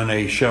run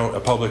a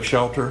public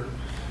shelter.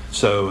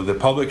 So the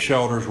public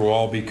shelters will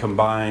all be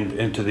combined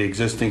into the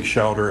existing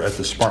shelter at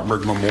the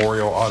Spartanburg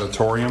Memorial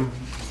Auditorium.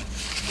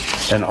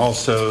 And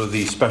also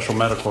the special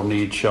medical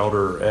needs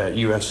shelter at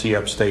USC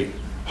Upstate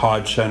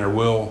Hodge Center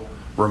will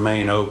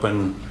remain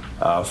open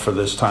for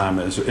this time,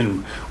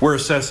 and we're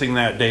assessing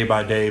that day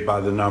by day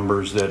by the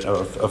numbers that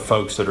of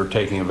folks that are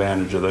taking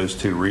advantage of those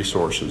two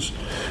resources.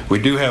 We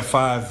do have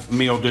 5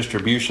 meal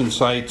distribution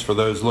sites for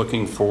those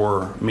looking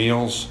for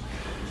meals: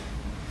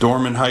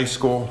 Dorman High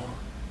School,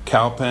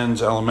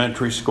 Cowpens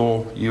Elementary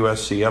School,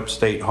 USC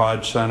Upstate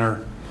Hodge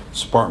Center,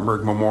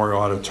 Spartanburg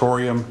Memorial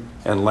Auditorium,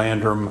 and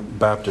Landrum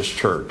Baptist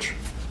Church.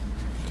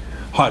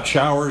 Hot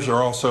showers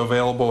are also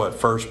available at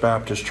First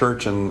Baptist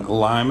Church in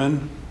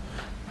Lyman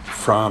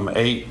from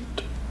 8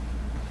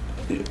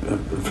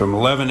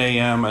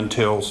 a.m.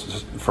 until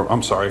from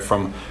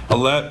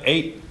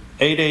 8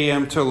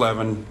 a.m. to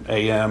 11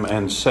 a.m.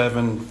 and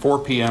 4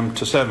 p.m.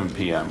 to 7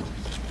 p.m.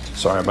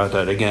 Sorry about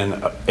that.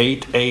 Again,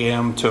 8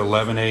 a.m. to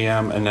 11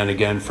 a.m. and then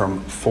again from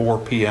 4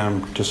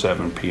 p.m. to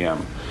 7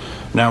 p.m.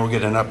 Now we'll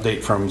get an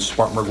update from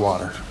Spartanburg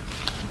Water.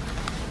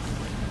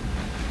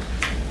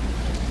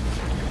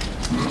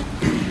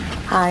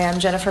 Hi, I'm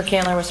Jennifer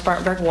Candler with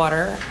Spartanburg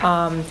Water.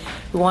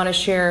 We want to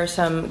share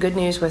some good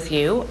news with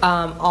you.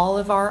 All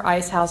of our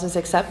ice houses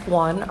except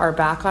one are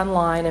back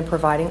online and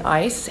providing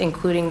ice,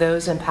 including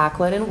those in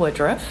Packlet and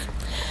Woodruff.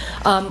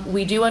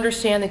 We do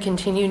understand the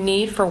continued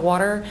need for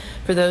water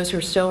for those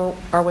who still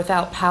are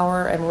without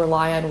power and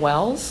rely on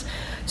wells.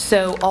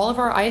 So all of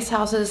our ice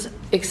houses,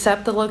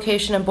 except the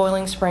location in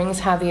Boiling Springs,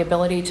 have the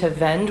ability to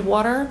vend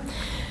water.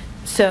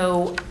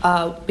 So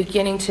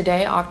beginning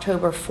today,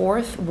 October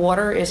 4th,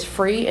 water is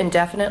free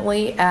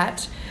indefinitely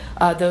at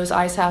those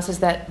ice houses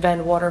that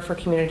vend water for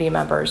community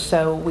members.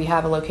 So we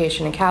have a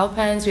location in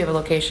Cowpens, we have a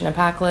location in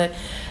Packlet,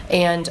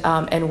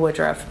 and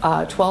Woodruff.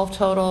 12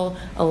 total,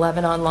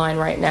 11 online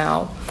right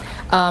now.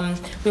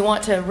 We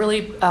want to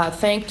really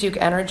thank Duke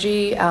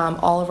Energy,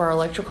 all of our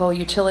electrical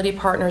utility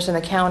partners in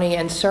the county,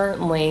 and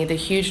certainly the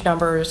huge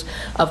numbers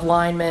of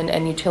linemen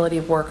and utility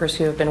workers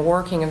who have been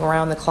working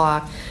around the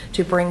clock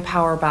to bring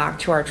power back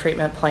to our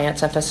treatment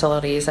plants and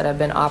facilities that have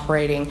been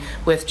operating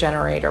with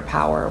generator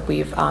power.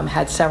 We've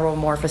had several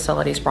more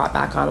facilities brought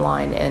back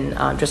online in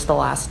just the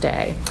last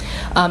day.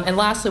 And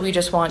lastly, we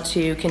just want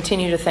to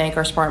continue to thank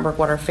our Spartanburg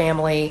Water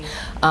family.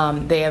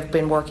 They have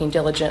been working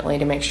diligently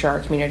to make sure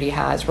our community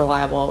has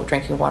reliable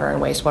drinking water and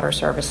wastewater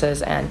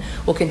services, and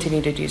will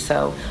continue to do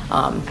so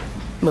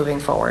moving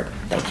forward.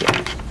 Thank you.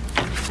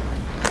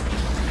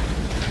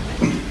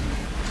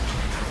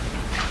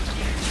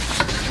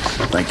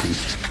 Thank you.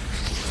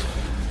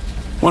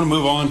 I want to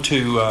move on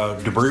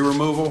to debris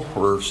removal.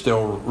 We're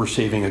still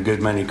receiving a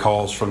good many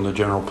calls from the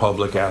general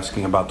public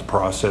asking about the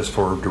process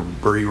for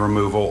debris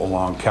removal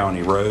along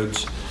county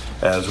roads.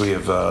 As we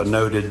have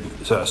noted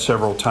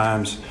several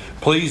times,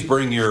 please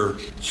bring your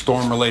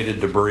storm-related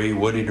debris,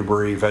 woody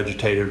debris,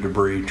 vegetative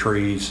debris,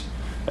 trees,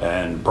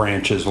 and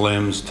branches,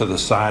 limbs to the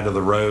side of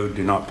the road.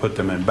 Do not put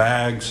them in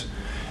bags.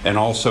 And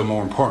also,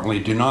 more importantly,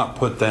 do not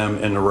put them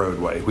in the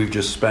roadway. We've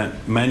just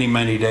spent many,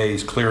 many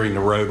days clearing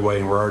the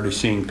roadway, and we're already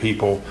seeing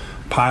people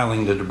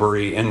piling the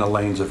debris in the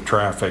lanes of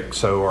traffic.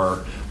 So our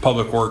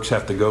public works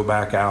have to go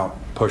back out,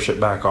 push it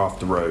back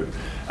off the road.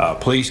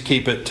 Please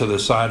keep it to the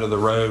side of the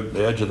road,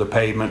 the edge of the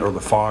pavement, or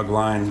the fog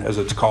line, as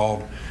it's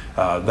called.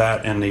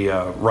 That and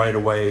the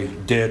right-of-way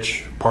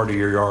ditch, part of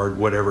your yard,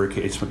 whatever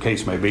the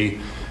case may be.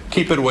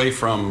 Keep it away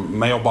from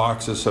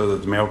mailboxes so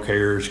that the mail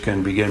carriers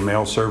can begin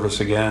mail service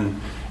again,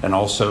 and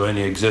also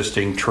any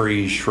existing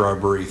trees,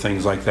 shrubbery,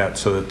 things like that,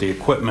 so that the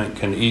equipment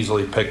can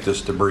easily pick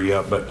this debris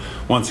up. But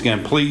once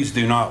again, please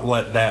do not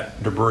let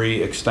that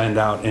debris extend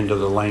out into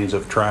the lanes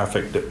of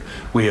traffic that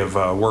we have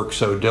worked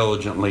so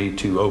diligently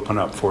to open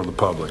up for the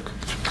public.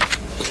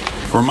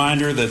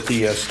 Reminder that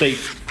the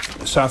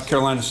South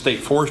Carolina State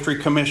Forestry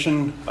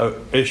Commission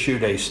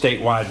issued a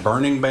statewide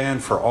burning ban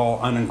for all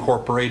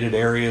unincorporated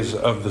areas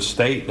of the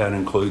state. That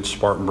includes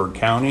Spartanburg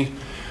County.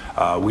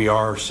 We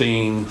are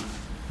seeing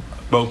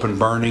open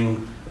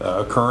burning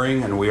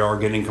occurring, and we are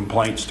getting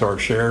complaints to our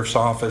sheriff's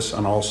office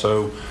and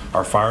also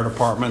our fire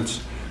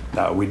departments.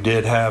 We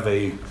did have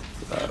a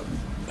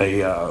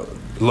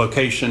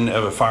location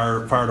of a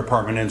fire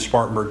department in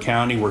Spartanburg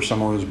County where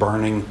someone was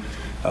burning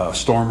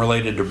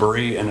storm-related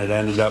debris, and it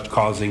ended up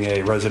causing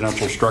a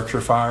residential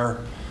structure fire.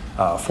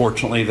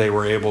 Fortunately, they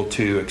were able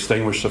to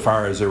extinguish the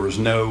fire as there was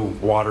no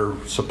water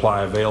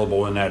supply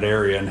available in that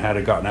area, and had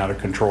it gotten out of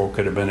control,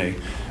 could have been a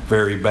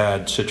very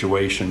bad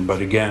situation.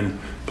 But again,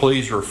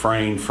 please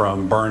refrain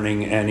from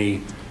burning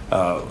any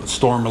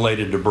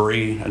storm-related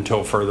debris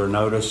until further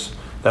notice.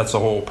 That's the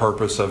whole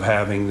purpose of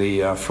having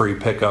the free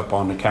pickup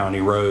on the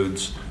county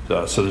roads.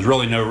 So there's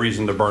really no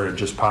reason to burn it.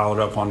 Just pile it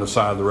up on the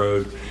side of the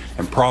road.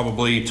 And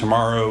probably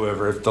tomorrow,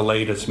 or if the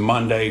latest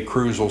Monday,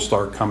 crews will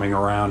start coming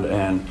around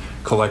and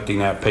collecting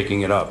that,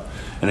 picking it up.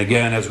 And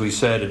again, as we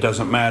said, it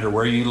doesn't matter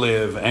where you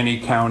live, any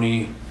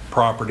county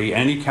property,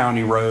 any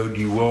county road,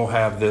 you will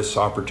have this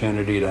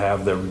opportunity to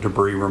have the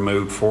debris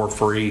removed for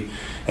free.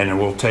 And it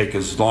will take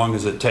as long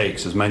as it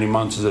takes, as many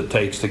months as it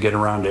takes to get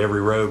around to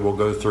every road. We'll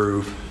go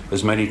through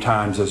as many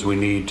times as we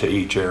need to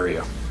each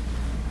area.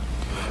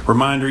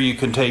 Reminder, you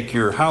can take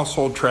your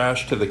household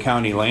trash to the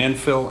county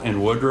landfill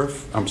in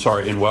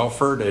in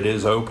Welford. It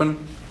is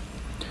open.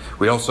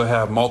 We also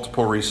have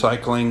multiple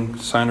recycling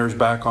centers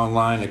back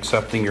online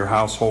accepting your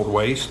household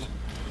waste.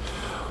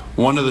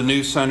 One of the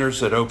new centers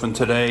that opened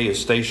today is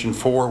Station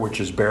 4, which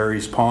is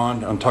Barry's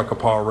Pond on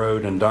Tuckapaw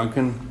Road in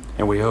Duncan,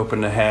 and we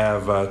hoping to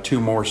have 2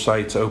 more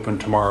sites open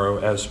tomorrow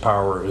as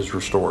power is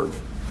restored.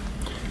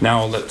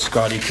 Now I'll let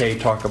Scotty K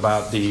talk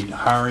about the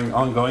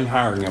ongoing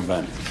hiring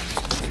event.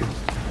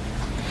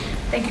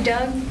 Thank you,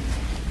 Doug.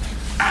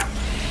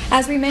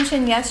 As we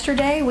mentioned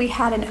yesterday, we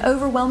had an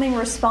overwhelming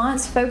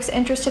response, folks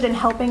interested in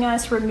helping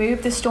us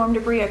remove the storm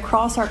debris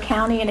across our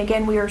county, and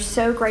again, we are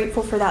so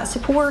grateful for that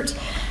support.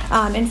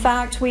 In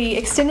fact, we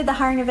extended the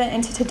hiring event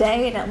into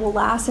today, and it will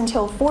last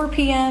until 4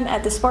 p.m.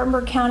 at the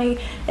Spartanburg County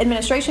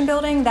Administration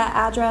Building. That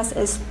address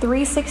is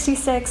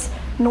 366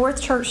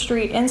 North Church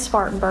Street in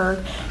Spartanburg.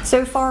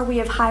 So far, we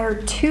have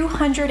hired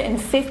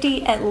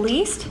 250, at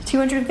least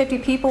 250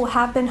 people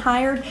have been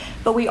hired,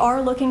 but we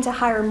are looking to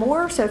hire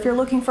more. So if you're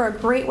looking for a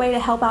great way to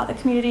help out the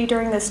community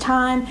during this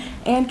time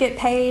and get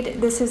paid,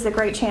 this is a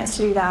great chance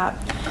to do that.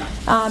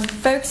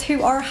 Folks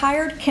who are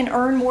hired can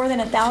earn more than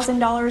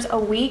 $1,000 a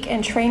week,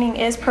 and training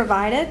is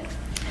provided.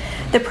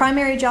 The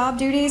primary job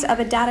duties of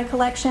a data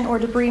collection or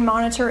debris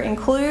monitor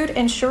include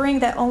ensuring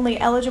that only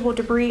eligible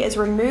debris is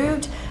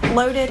removed,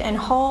 loaded, and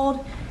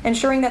hauled,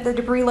 ensuring that the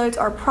debris loads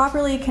are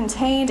properly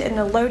contained in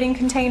the loading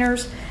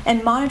containers,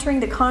 and monitoring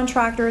the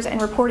contractors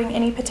and reporting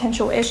any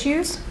potential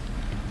issues.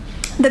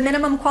 The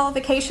minimum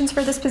qualifications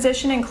for this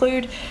position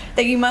include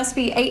that you must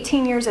be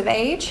 18 years of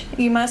age,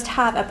 you must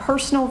have a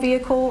personal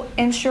vehicle,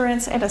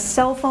 insurance, and a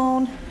cell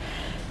phone,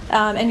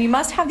 and you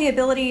must have the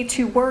ability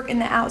to work in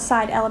the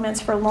outside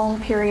elements for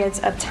long periods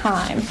of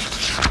time.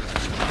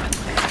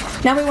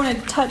 Now we want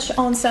to touch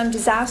on some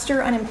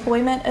disaster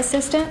unemployment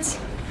assistance.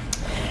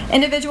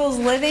 Individuals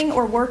living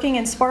or working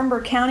in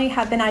Spartanburg County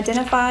have been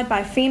identified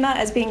by FEMA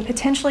as being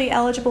potentially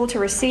eligible to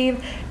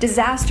receive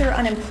disaster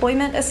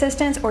unemployment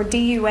assistance, or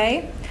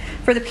DUA,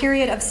 for the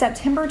period of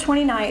September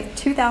 29th,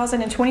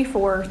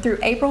 2024 through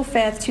April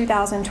 5th,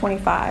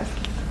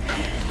 2025.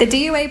 The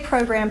DUA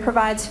program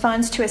provides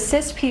funds to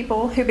assist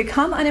people who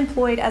become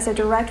unemployed as a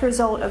direct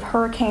result of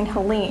Hurricane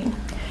Helene.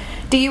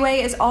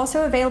 DUA is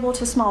also available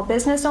to small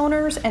business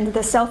owners and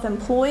the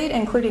self-employed,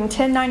 including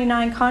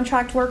 1099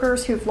 contract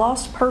workers who've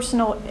lost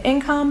personal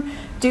income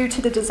due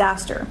to the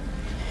disaster.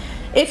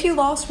 If you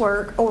lost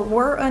work or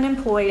were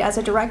unemployed as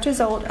a direct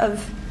result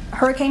of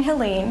Hurricane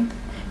Helene,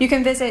 you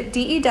can visit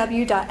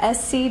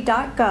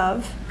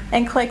dew.sc.gov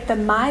and click the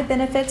My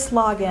Benefits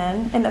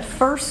login in the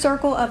first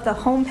circle of the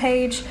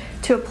homepage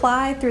to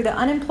apply through the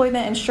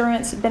Unemployment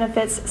Insurance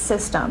Benefits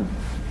System.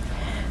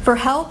 For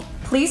help,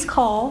 please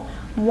call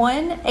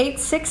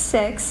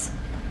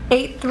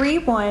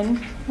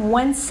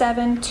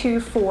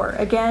 1-866-831-1724.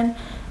 Again,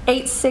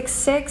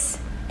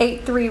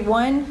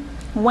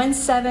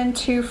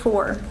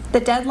 866-831-1724. The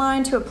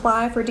deadline to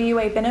apply for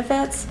DUA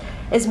benefits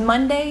is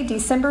Monday,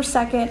 December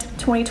 2nd,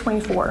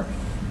 2024.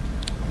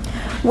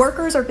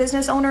 Workers or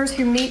business owners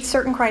who meet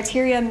certain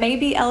criteria may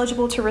be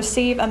eligible to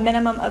receive a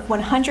minimum of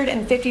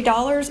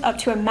 $150 up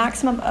to a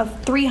maximum of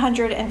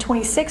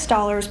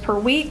 $326 per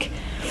week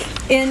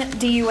in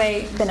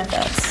DUA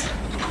benefits.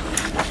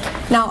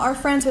 Now, our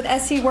friends with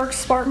SC Works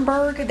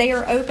Spartanburg, they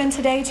are open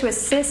today to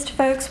assist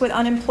folks with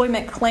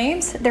unemployment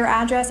claims. Their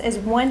address is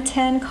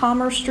 110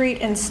 Commerce Street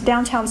in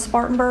downtown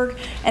Spartanburg,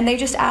 and they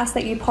just ask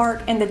that you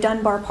park in the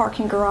Dunbar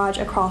parking garage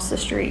across the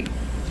street.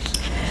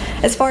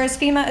 As far as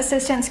FEMA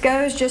assistance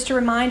goes, just a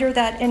reminder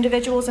that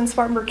individuals in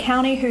Spartanburg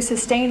County who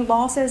sustained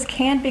losses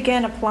can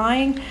begin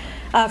applying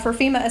for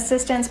FEMA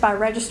assistance by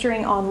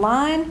registering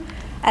online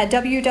at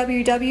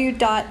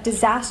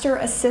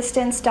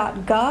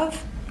www.disasterassistance.gov.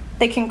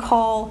 They can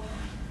call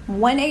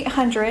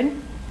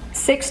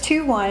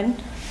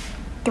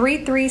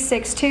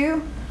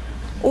 1-800-621-3362,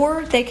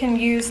 or they can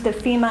use the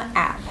FEMA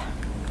app.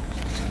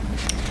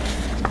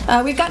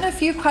 We've gotten a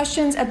few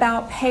questions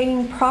about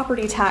paying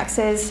property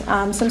taxes.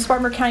 Some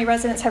Spartanburg County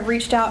residents have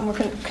reached out and were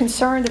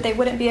concerned that they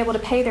wouldn't be able to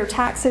pay their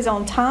taxes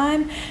on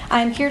time.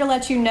 I'm here to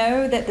let you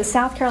know that the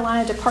South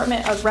Carolina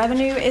Department of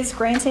Revenue is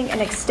granting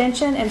an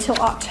extension until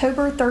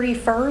October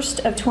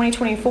 31st of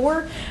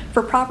 2024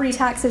 for property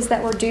taxes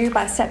that were due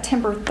by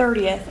September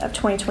 30th of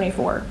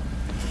 2024.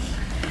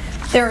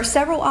 There are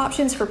several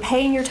options for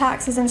paying your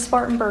taxes in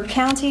Spartanburg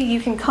County. You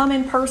can come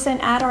in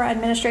person at our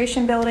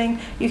administration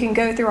building, you can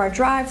go through our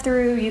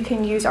drive-through, you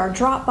can use our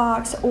drop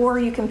box, or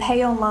you can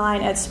pay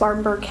online at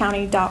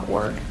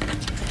spartanburgcounty.org.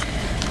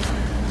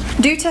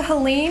 Due to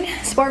Helene,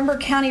 Spartanburg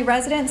County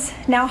residents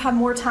now have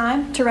more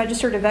time to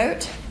register to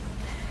vote.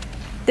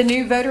 The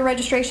new voter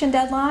registration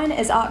deadline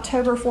is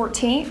October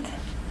 14th.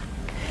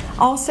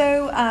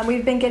 Also,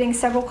 we've been getting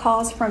several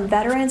calls from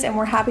veterans, and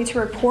we're happy to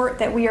report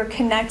that we are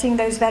connecting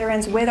those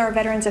veterans with our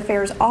Veterans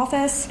Affairs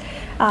office.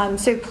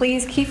 So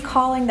please keep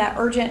calling that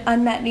urgent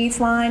unmet needs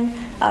line,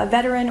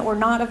 veteran or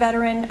not a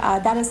veteran.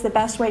 That is the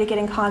best way to get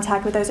in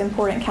contact with those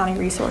important county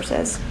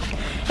resources.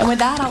 And with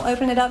that, I'll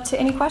open it up to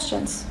any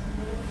questions.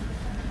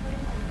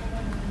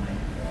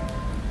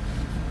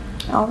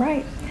 All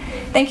right.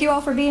 Thank you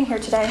all for being here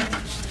today.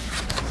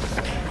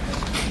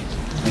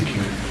 Thank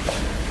you.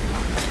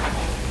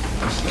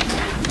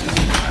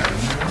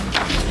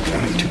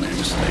 Only too many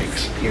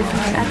mistakes. You're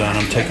fine. I'm done.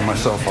 I'm taking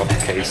myself off the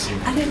case.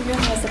 I didn't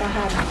realize that I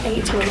had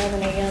 8 to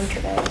 11 a.m.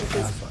 today.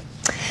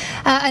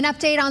 An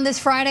update on this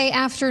Friday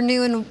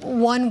afternoon,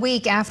 1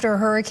 week after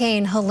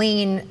Hurricane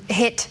Helene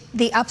hit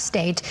the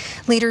upstate.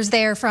 Leaders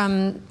there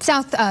from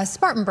South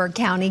Spartanburg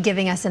County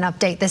giving us an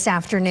update this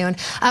afternoon.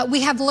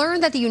 We have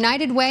learned that the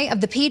United Way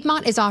of the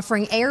Piedmont is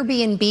offering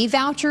Airbnb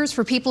vouchers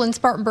for people in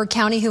Spartanburg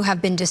County who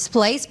have been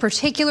displaced,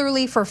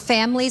 particularly for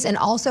families and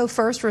also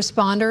first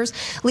responders.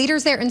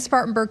 Leaders there in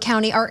Spartanburg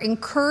County are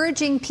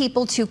encouraging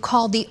people to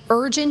call the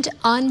Urgent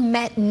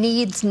Unmet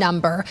Needs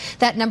number.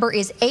 That number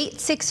is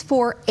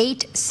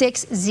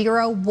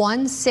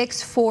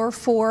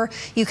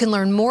 864-860-1644. You can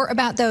learn more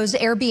about those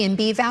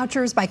Airbnb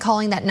vouchers by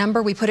calling that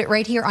number. We put it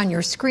right here on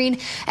your screen.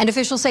 And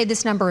officials say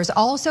this number is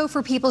also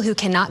for people who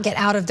cannot get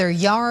out of their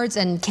yards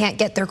and can't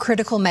get their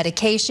critical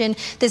medication.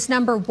 This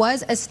number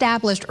was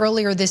established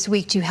earlier this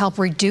week to help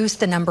reduce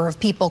the number of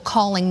people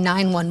calling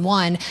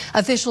 911.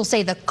 Officials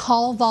say the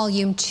call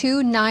volume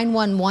to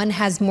 911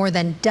 has more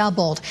than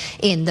doubled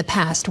in the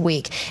past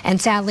week. And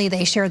sadly,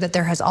 they share that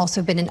there has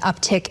also been an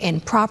uptick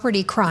in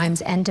property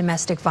crimes and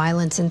domestic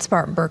violence in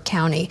Spartanburg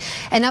County.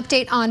 An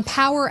update on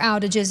power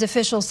outages.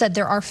 Officials said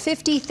there are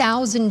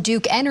 50,000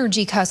 Duke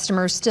Energy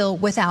customers still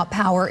without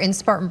power in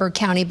Spartanburg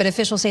County, but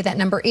officials say that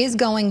number is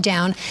going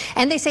down.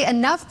 And they say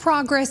enough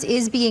progress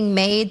is being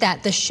made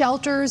that the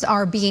shelters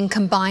are being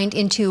combined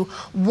into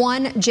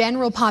one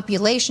general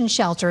population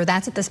shelter.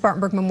 That's at the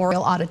Spartanburg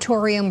Memorial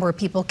Auditorium, where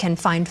people can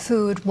find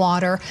food,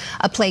 water,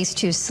 a place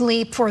to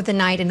sleep for the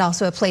night, and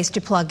also a place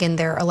to plug in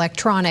their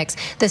electronics.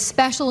 The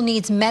special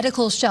needs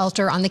medical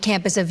shelter on the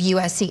campus of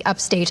USC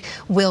Upstate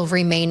will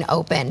remain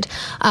opened.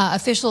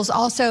 Officials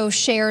also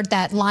shared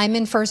that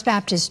Lyman First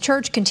Baptist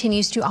Church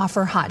continues to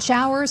offer hot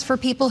showers for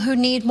people who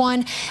need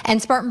one.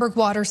 And Spartanburg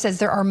Water says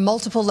there are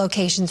multiple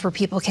locations where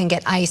people can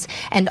get ice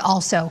and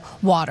also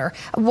water.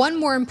 One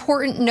more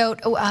important note,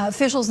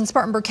 officials in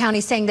Spartanburg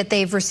County saying that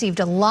they've received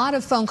a lot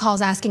of phone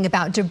calls asking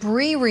about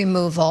debris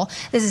removal.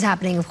 This is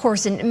happening, of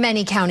course, in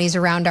many counties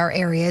around our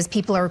areas.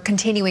 People are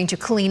continuing to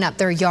clean up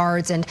their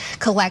yards and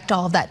collect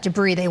all of that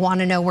debris. They want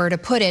to know where to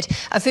put it.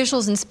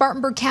 Officials in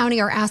Spartanburg County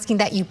are asking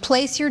that you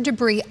place your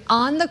debris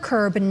on the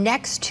curb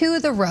next to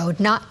the road,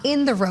 not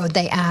in the road,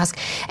 they ask,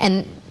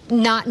 and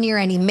not near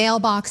any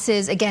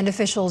mailboxes. Again,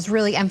 officials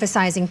really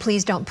emphasizing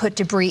please don't put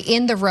debris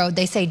in the road.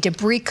 They say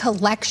debris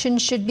collection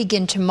should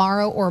begin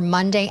tomorrow or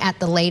Monday at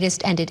the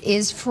latest, and it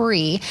is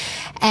free.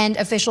 And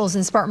officials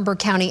in Spartanburg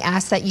County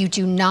ask that you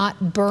do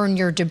not burn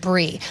your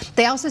debris.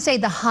 They also say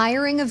the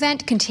hiring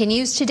event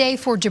continues today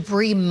for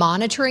debris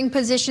monitoring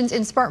positions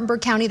in Spartanburg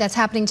County. That's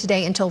happening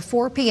today until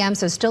 4 p.m.,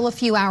 so still a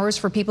few hours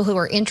for people who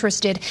are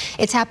interested.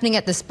 It's happening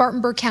at the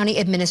Spartanburg County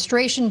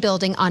Administration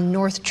Building on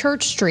North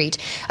Church Street.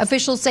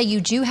 Officials say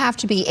you do have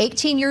to be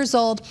 18 years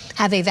old,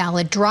 have a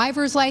valid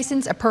driver's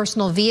license, a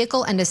personal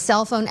vehicle, and a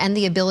cell phone, and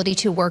the ability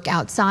to work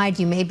outside.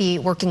 You may be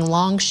working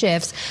long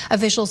shifts.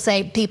 Officials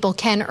say people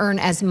can earn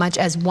as much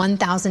as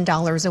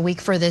 $1,000 a week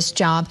for this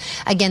job.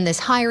 Again, this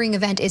hiring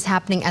event is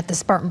happening at the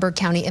Spartanburg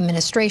County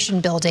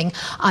Administration Building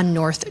on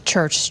North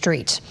Church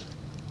Street.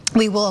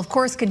 We will, of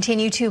course,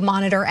 continue to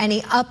monitor any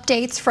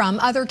updates from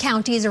other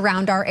counties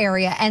around our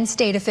area and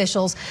state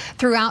officials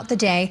throughout the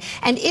day.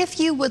 And if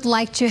you would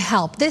like to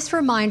help, this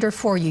reminder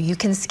for you, you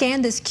can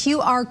scan this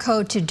QR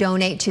code to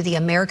donate to the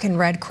American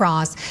Red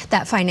Cross.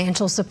 That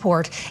financial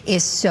support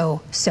is so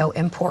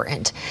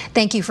important.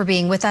 Thank you for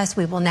being with us.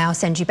 We will now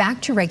send you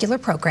back to regular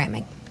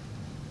programming.